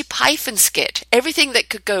Monty Python skit. Everything that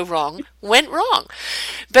could go wrong went wrong.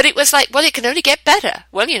 But it was like, well, it can only get better.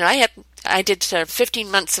 Well, I did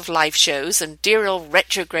 15 months of live shows, and dear old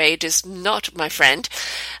Retrograde is not my friend.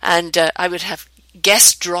 And I would have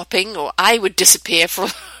guest dropping, or I would disappear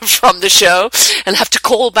from the show and have to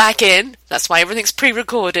call back in. That's why everything's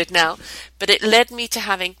pre-recorded now. But it led me to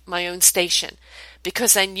having my own station,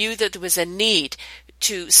 because I knew that there was a need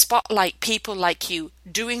to spotlight people like you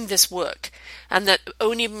doing this work, and that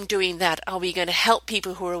only in doing that are we going to help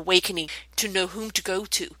people who are awakening to know whom to go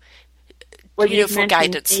to, for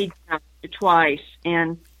guidance. Need twice,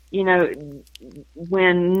 and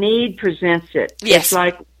when need presents it, yes. It's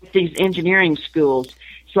like these engineering schools.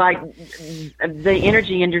 It's like the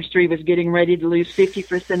energy industry was getting ready to lose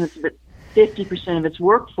 50% of its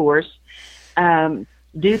workforce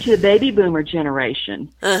due to the baby boomer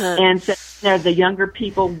generation. Uh-huh. And so the younger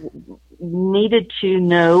people needed to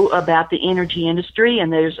know about the energy industry,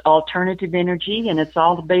 and there's alternative energy, and it's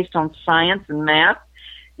all based on science and math.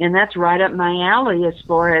 And that's right up my alley as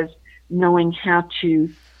far as knowing how to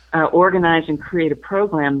organize and create a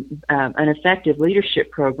program, an effective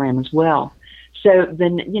leadership program as well. So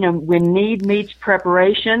then, when need meets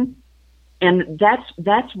preparation, and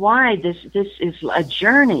that's why this is a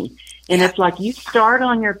journey. And yeah. It's like you start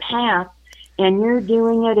on your path and you're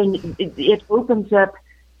doing it, and it opens up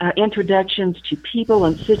introductions to people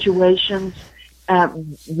and situations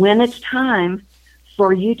when it's time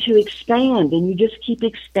for you to expand, and you just keep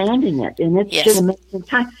expanding it. And it's yes. just an amazing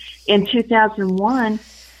time. In 2001,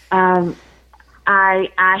 I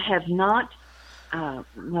have not, I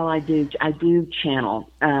do channel.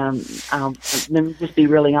 Let me just be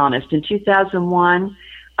really honest. In 2001,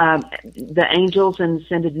 the angels and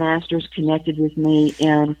ascended masters connected with me,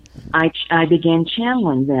 and I began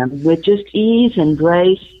channeling them with just ease and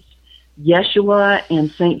grace. Yeshua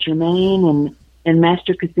and Saint Germain and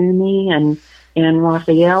Master Kuthumi and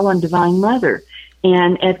Raphael and Divine Mother.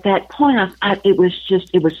 And at that point, it was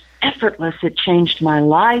effortless. It changed my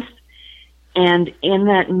life. And in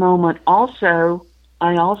that moment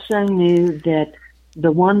I also knew that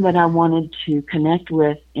the one that I wanted to connect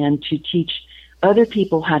with and to teach other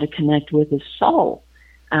people how to connect with is soul.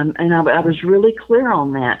 And I was really clear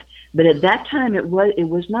on that. But at that time, it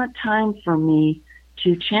was not time for me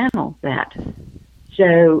to channel that.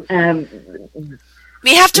 So,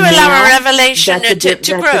 we have to allow our revelation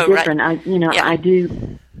to grow, right? Yeah. I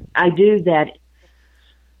do that.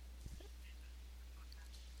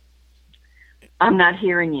 I'm not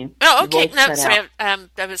hearing you. Oh, okay. No, sorry.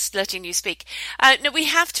 I was letting you speak. No, we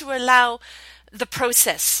have to allow the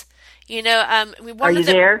process. Are you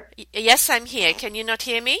there? Yes, I'm here. Can you not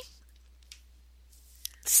hear me?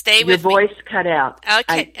 Stay with me. Your voice cut out.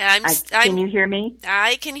 Okay. Can you hear me?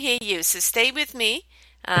 I can hear you, so stay with me.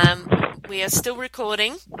 We are still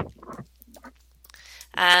recording.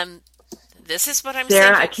 This is what I'm saying.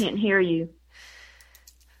 Sarah, I can't hear you.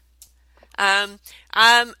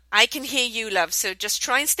 I can hear you, love, so just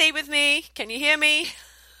try and stay with me. Can you hear me?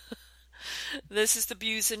 This is the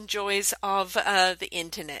beauties and joys of the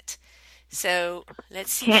internet. So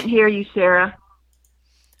let's see. Can't hear you, Sarah.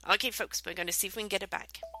 Okay, folks, we're going to see if we can get it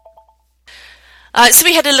back. So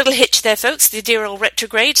we had a little hitch there, folks. The dear old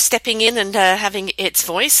Retrograde stepping in and having its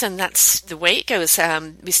voice, and that's the way it goes.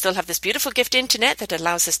 We still have this beautiful gift internet that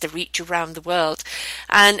allows us to reach around the world.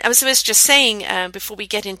 And as I was just saying, before we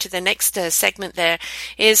get into the next segment there,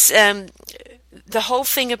 is the whole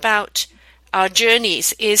thing about our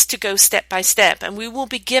journeys is to go step by step, and we will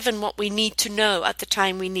be given what we need to know at the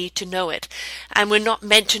time we need to know it. And we're not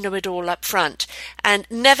meant to know it all up front. And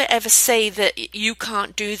never ever say that you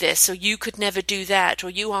can't do this, or you could never do that, or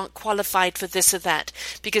you aren't qualified for this or that.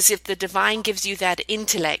 Because if the divine gives you that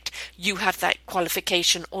intellect, you have that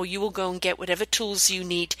qualification, or you will go and get whatever tools you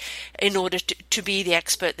need in order to be the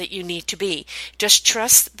expert that you need to be. Just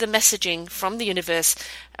trust the messaging from the universe,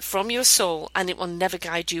 from your soul, and it will never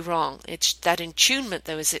guide you wrong. It's that attunement,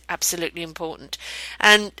 though, is absolutely important.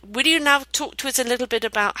 And will you now talk to us a little bit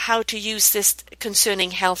about how to use this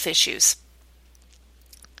concerning health issues?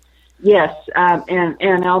 Yes,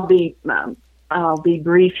 and I'll be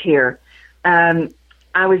brief here. I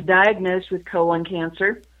was diagnosed with colon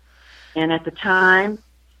cancer, and at the time,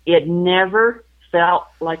 it never felt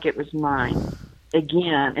like it was mine.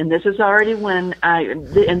 Again, and this is already when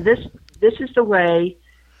this is the way.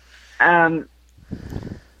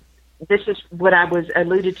 This is what I was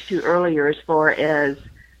alluded to earlier as far as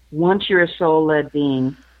once you're a soul-led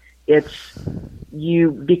being,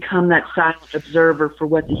 you become that silent observer for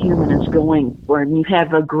what the human is going for, and you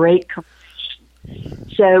have a great compassion.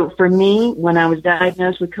 So for me, when I was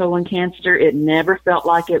diagnosed with colon cancer, it never felt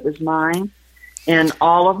like it was mine, and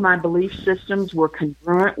all of my belief systems were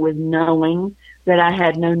congruent with knowing that I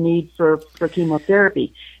had no need for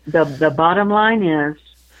chemotherapy. The bottom line is,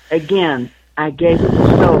 again, I gave it to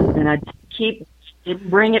soul, and I didn't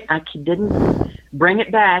bring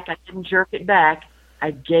it back. I didn't jerk it back.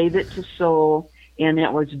 I gave it to soul, and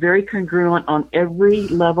it was very congruent on every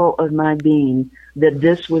level of my being that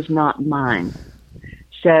this was not mine.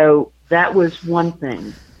 So that was one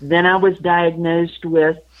thing. Then I was diagnosed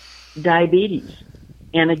with diabetes,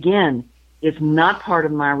 and again, it's not part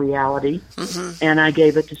of my reality, and I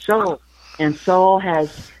gave it to soul, and soul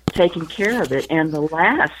has taken care of it. And the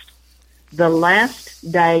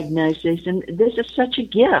last diagnosis, and this is such a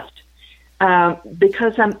gift,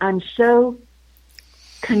 because I'm so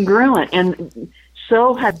congruent, and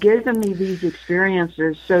so have given me these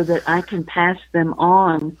experiences so that I can pass them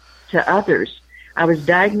on to others. I was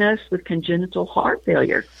diagnosed with congenital heart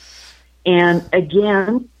failure, and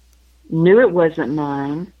again, knew it wasn't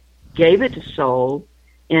mine, gave it to soul,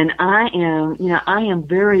 and I am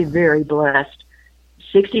very, very blessed,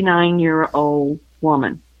 69-year-old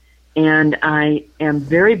woman, and I am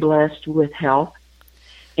very blessed with health,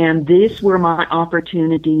 and these were my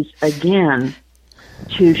opportunities again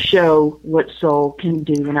to show what soul can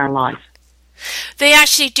do in our life. They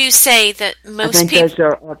actually do say that most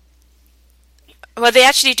people... Well, they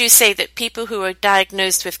actually do say that people who are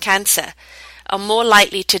diagnosed with cancer are more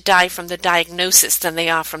likely to die from the diagnosis than they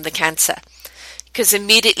are from the cancer. Because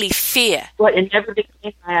immediately fear. Well, it never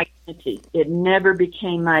became my identity. It never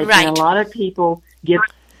became my identity. Right. And a lot of people give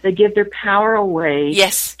their power away.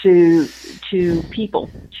 Yes. to people,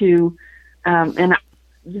 and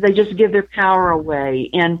they just give their power away.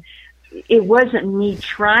 And it wasn't me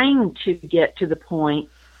trying to get to the point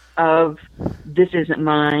of this isn't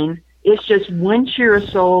mine. It's just once you're a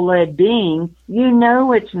soul-led being, you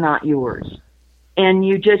know it's not yours. And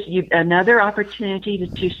you another opportunity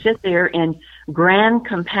to sit there in grand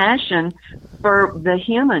compassion for the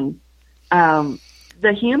human. And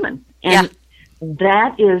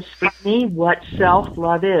that is, for me, what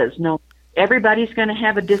self-love is. No, everybody's going to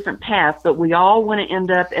have a different path, but we all want to end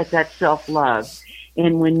up at that self-love.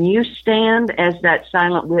 And when you stand as that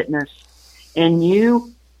silent witness and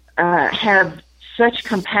you have such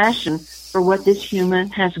compassion for what this human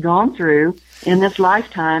has gone through in this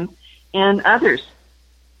lifetime and others.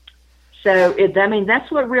 So,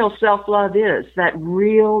 that's what real self-love is, that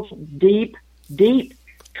real deep, deep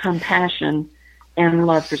compassion and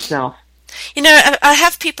love for self. You know, I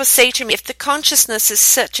have people say to me, if the consciousness is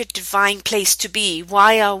such a divine place to be,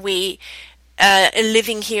 why are we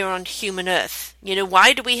living here on human earth? You know,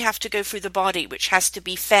 why do we have to go through the body, which has to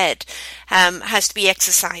be fed, has to be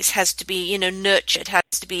exercised, has to be, nurtured, has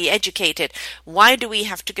to be educated? Why do we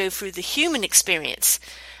have to go through the human experience?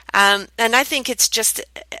 And I think it's just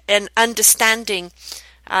an understanding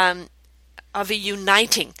of a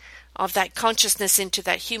uniting of that consciousness into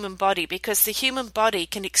that human body, because the human body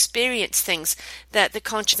can experience things that the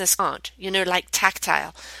consciousness can't, like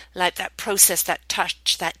tactile, like that process, that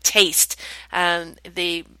touch, that taste,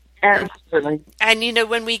 Absolutely. And,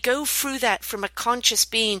 when we go through that from a conscious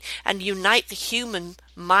being and unite the human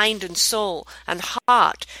mind and soul and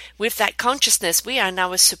heart with that consciousness, we are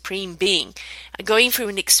now a supreme being going through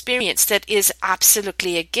an experience that is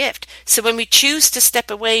absolutely a gift. So when we choose to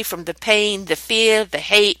step away from the pain, the fear, the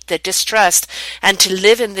hate, the distrust, and to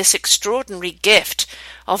live in this extraordinary gift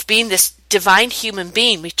of being this divine human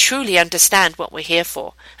being, we truly understand what we're here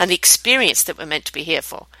for and the experience that we're meant to be here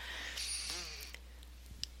for.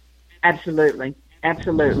 Absolutely.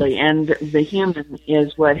 Absolutely. And the human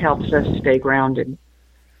is what helps us stay grounded.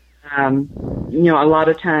 A lot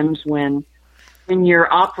of times when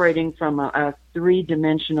you're operating from a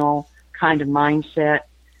three-dimensional kind of mindset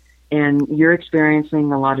and you're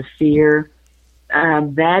experiencing a lot of fear,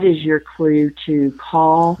 that is your clue to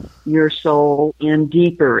call your soul in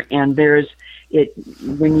deeper. And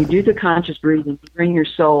when you do the conscious breathing, you bring your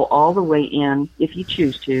soul all the way in, if you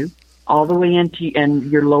choose to, all the way into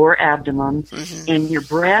your lower abdomen, and your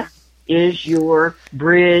breath is your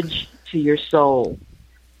bridge to your soul.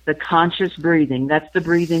 The conscious breathing, that's the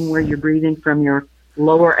breathing where you're breathing from your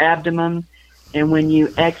lower abdomen, and when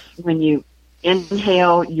you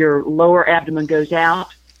inhale, your lower abdomen goes out.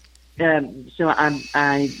 It's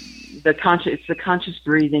the conscious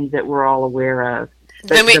breathing that we're all aware of.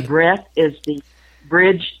 But the breath is the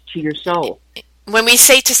bridge to your soul. When we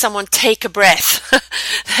say to someone, take a breath,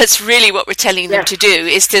 that's really what we're telling them to do,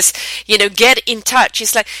 is this, get in touch.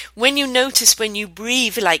 It's like when you notice when you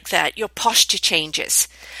breathe like that, your posture changes.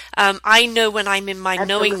 I know when I'm in my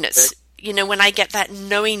knowingness, when I get that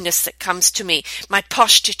knowingness that comes to me, my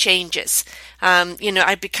posture changes.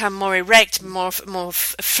 I become more erect, more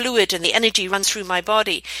fluid, and the energy runs through my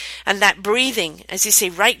body. And that breathing, as you say,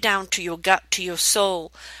 right down to your gut, to your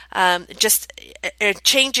soul, just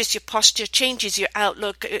changes your posture, changes your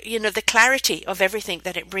outlook. The clarity of everything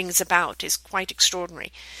that it brings about is quite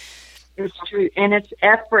extraordinary. It's true, and it's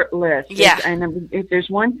effortless. Yeah. And if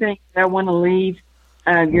there's one thing that I want to leave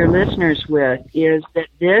your listeners with, is that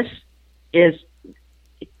this is,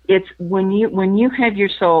 it's when you have your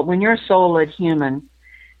soul, when you're a soul-led human,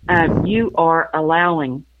 you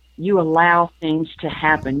allow things to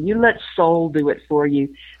happen. You let soul do it for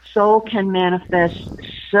you. Soul can manifest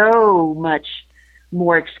so much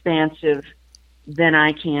more expansive than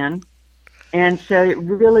I can. And so it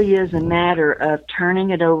really is a matter of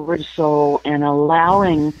turning it over to soul and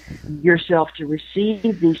allowing yourself to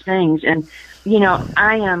receive these things. And,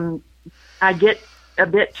 I get a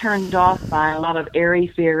bit turned off by a lot of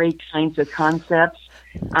airy-fairy kinds of concepts.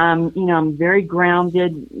 I'm very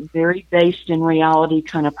grounded, very based in reality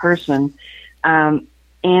kind of person.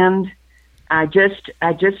 And I just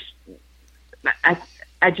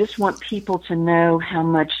want people to know how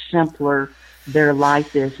much simpler their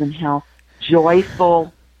life is and how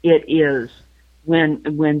joyful it is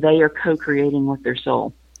when they are co-creating with their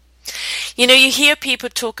soul. You hear people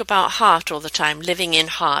talk about heart all the time, living in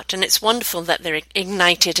heart, and it's wonderful that they're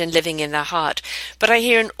ignited and living in their heart. But I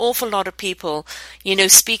hear an awful lot of people,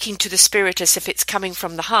 speaking to the spirit as if it's coming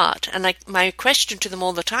from the heart. And my question to them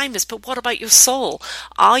all the time is, but what about your soul?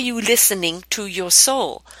 Are you listening to your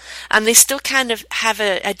soul? And they still kind of have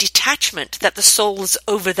a detachment that the soul's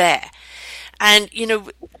over there. And,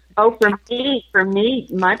 Oh, for me,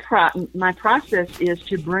 my process is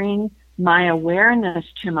to bring my awareness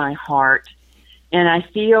to my heart, and I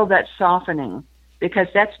feel that softening, because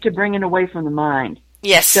that's to bring it away from the mind.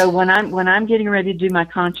 Yes. So when I'm getting ready to do my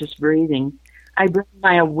conscious breathing, I bring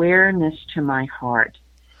my awareness to my heart,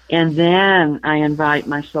 and then I invite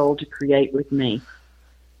my soul to create with me.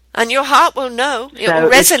 And your heart will know. It will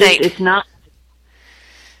resonate. It's not.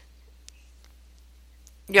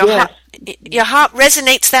 Your heart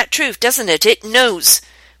resonates that truth, doesn't it? It knows.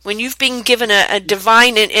 When you've been given a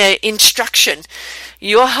divine instruction,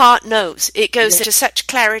 your heart knows. It goes to such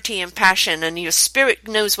clarity and passion, and your spirit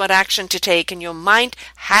knows what action to take, and your mind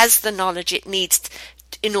has the knowledge it needs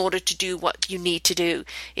in order to do what you need to do.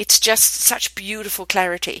 It's just such beautiful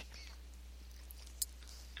clarity.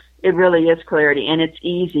 It really is clarity, and it's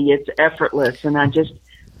easy. It's effortless, and I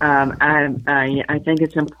think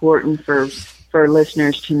it's important for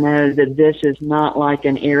listeners to know that this is not like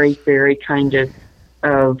an airy-fairy kind of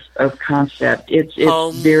concept. It's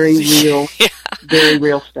very real, very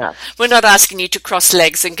real stuff. We're not asking you to cross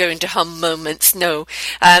legs and go into hum moments. No,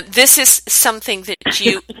 this is something that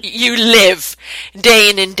you live day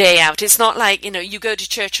in and day out. It's not like you go to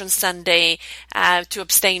church on Sunday to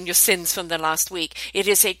abstain your sins from the last week. It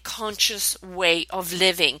is a conscious way of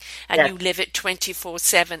living, and you live it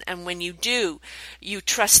 24/7. And when you do, you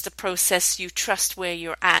trust the process. You trust where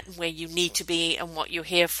you're at and where you need to be and what you're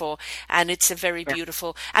here for. And it's a very beautiful.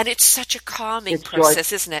 And it's such a calming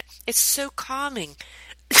process, isn't it? It's so calming,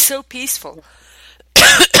 so peaceful.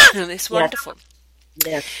 It's wonderful.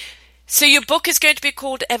 Yes. So your book is going to be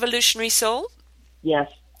called Evolutionary Soul? Yes.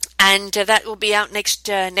 And that will be out next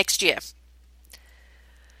year?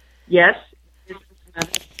 Yes.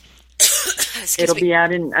 It'll be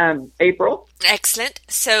out in April. Excellent.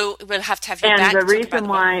 So we'll have to have you and back. And the reason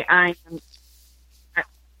why I am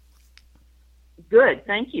good,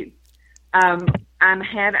 thank you.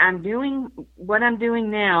 I'm doing what I'm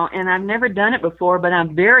doing now, and I've never done it before, but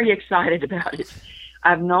I'm very excited about it.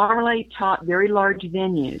 I've normally taught very large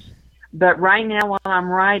venues, but right now while I'm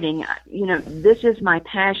writing, this is my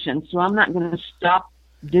passion, so I'm not going to stop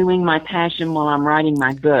doing my passion while I'm writing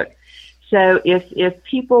my book. So if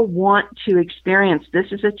people want to experience,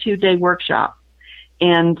 this is a 2-day workshop,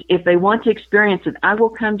 and if they want to experience it, I will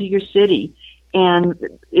come to your city.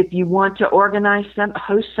 And if you want to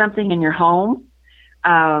host something in your home,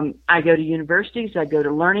 I go to universities, I go to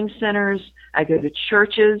learning centers, I go to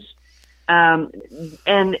churches, and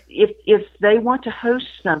if they want to host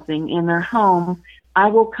something in their home, I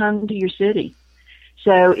will come to your city.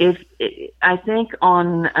 So I think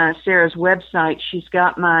on Sarah's website, she's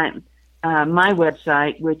got my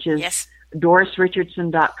website, which is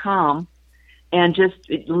DorisRichardson.com. And just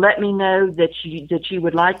let me know that you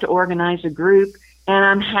would like to organize a group, and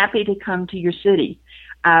I'm happy to come to your city.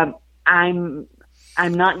 I'm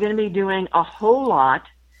not going to be doing a whole lot,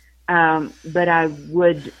 but I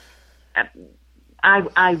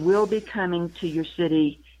will be coming to your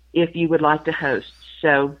city if you would like to host.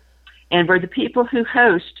 So, and for the people who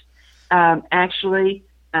host, they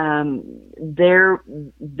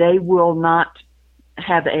will not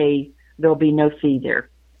have there'll be no fee there.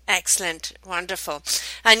 Excellent. Wonderful.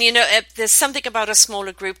 And, there's something about a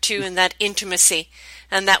smaller group, too, and that intimacy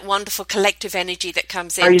and that wonderful collective energy that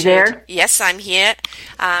comes in. Are you there? Yes, I'm here.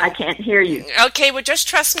 I can't hear you. Okay, well, just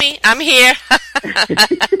trust me. I'm here.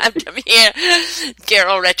 I'm here.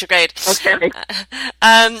 Carol retrograde. Okay.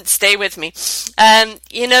 Stay with me.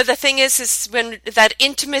 The thing is when that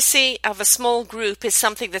intimacy of a small group is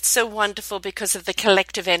something that's so wonderful because of the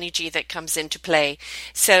collective energy that comes into play.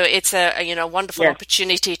 So it's a wonderful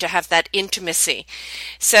opportunity to have that intimacy.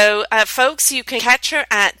 So, folks, you can catch her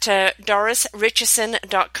at DorisRichardson.com.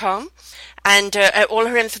 And all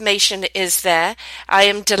her information is there. I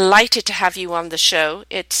am delighted to have you on the show.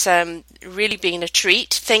 It's really been a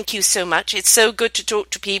treat. Thank you so much. It's so good to talk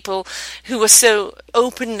to people who are so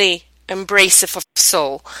openly embracive of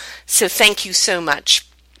soul. So thank you so much.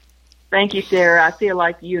 Thank you, Sarah. I feel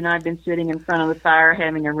like you and I have been sitting in front of the fire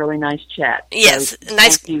having a really nice chat. Yes, so,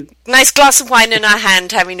 nice glass of wine in our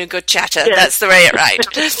hand, having a good chatter. Yes. That's the way it right.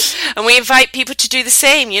 And we invite people to do the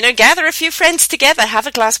same. Gather a few friends together, have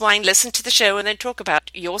a glass of wine, listen to the show, and then talk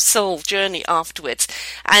about your soul journey afterwards.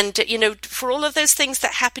 And, for all of those things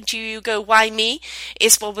that happen to you, you go, why me?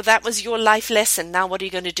 Well, that was your life lesson. Now what are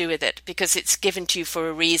you going to do with it? Because it's given to you for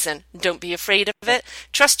a reason. Don't be afraid of it.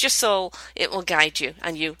 Trust your soul. It will guide you,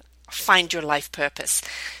 and you find your life purpose.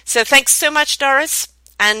 So thanks so much, Doris,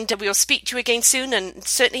 and we'll speak to you again soon, and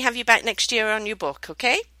certainly have you back next year on your book,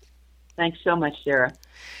 okay? Thanks so much, Sarah.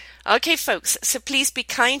 Okay, folks, so please be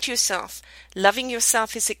kind to yourself. Loving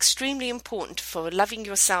yourself is extremely important, for loving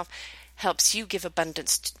yourself helps you give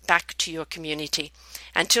abundance back to your community.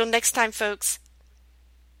 Until next time, folks.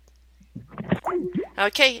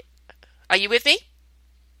 Okay, are you with me?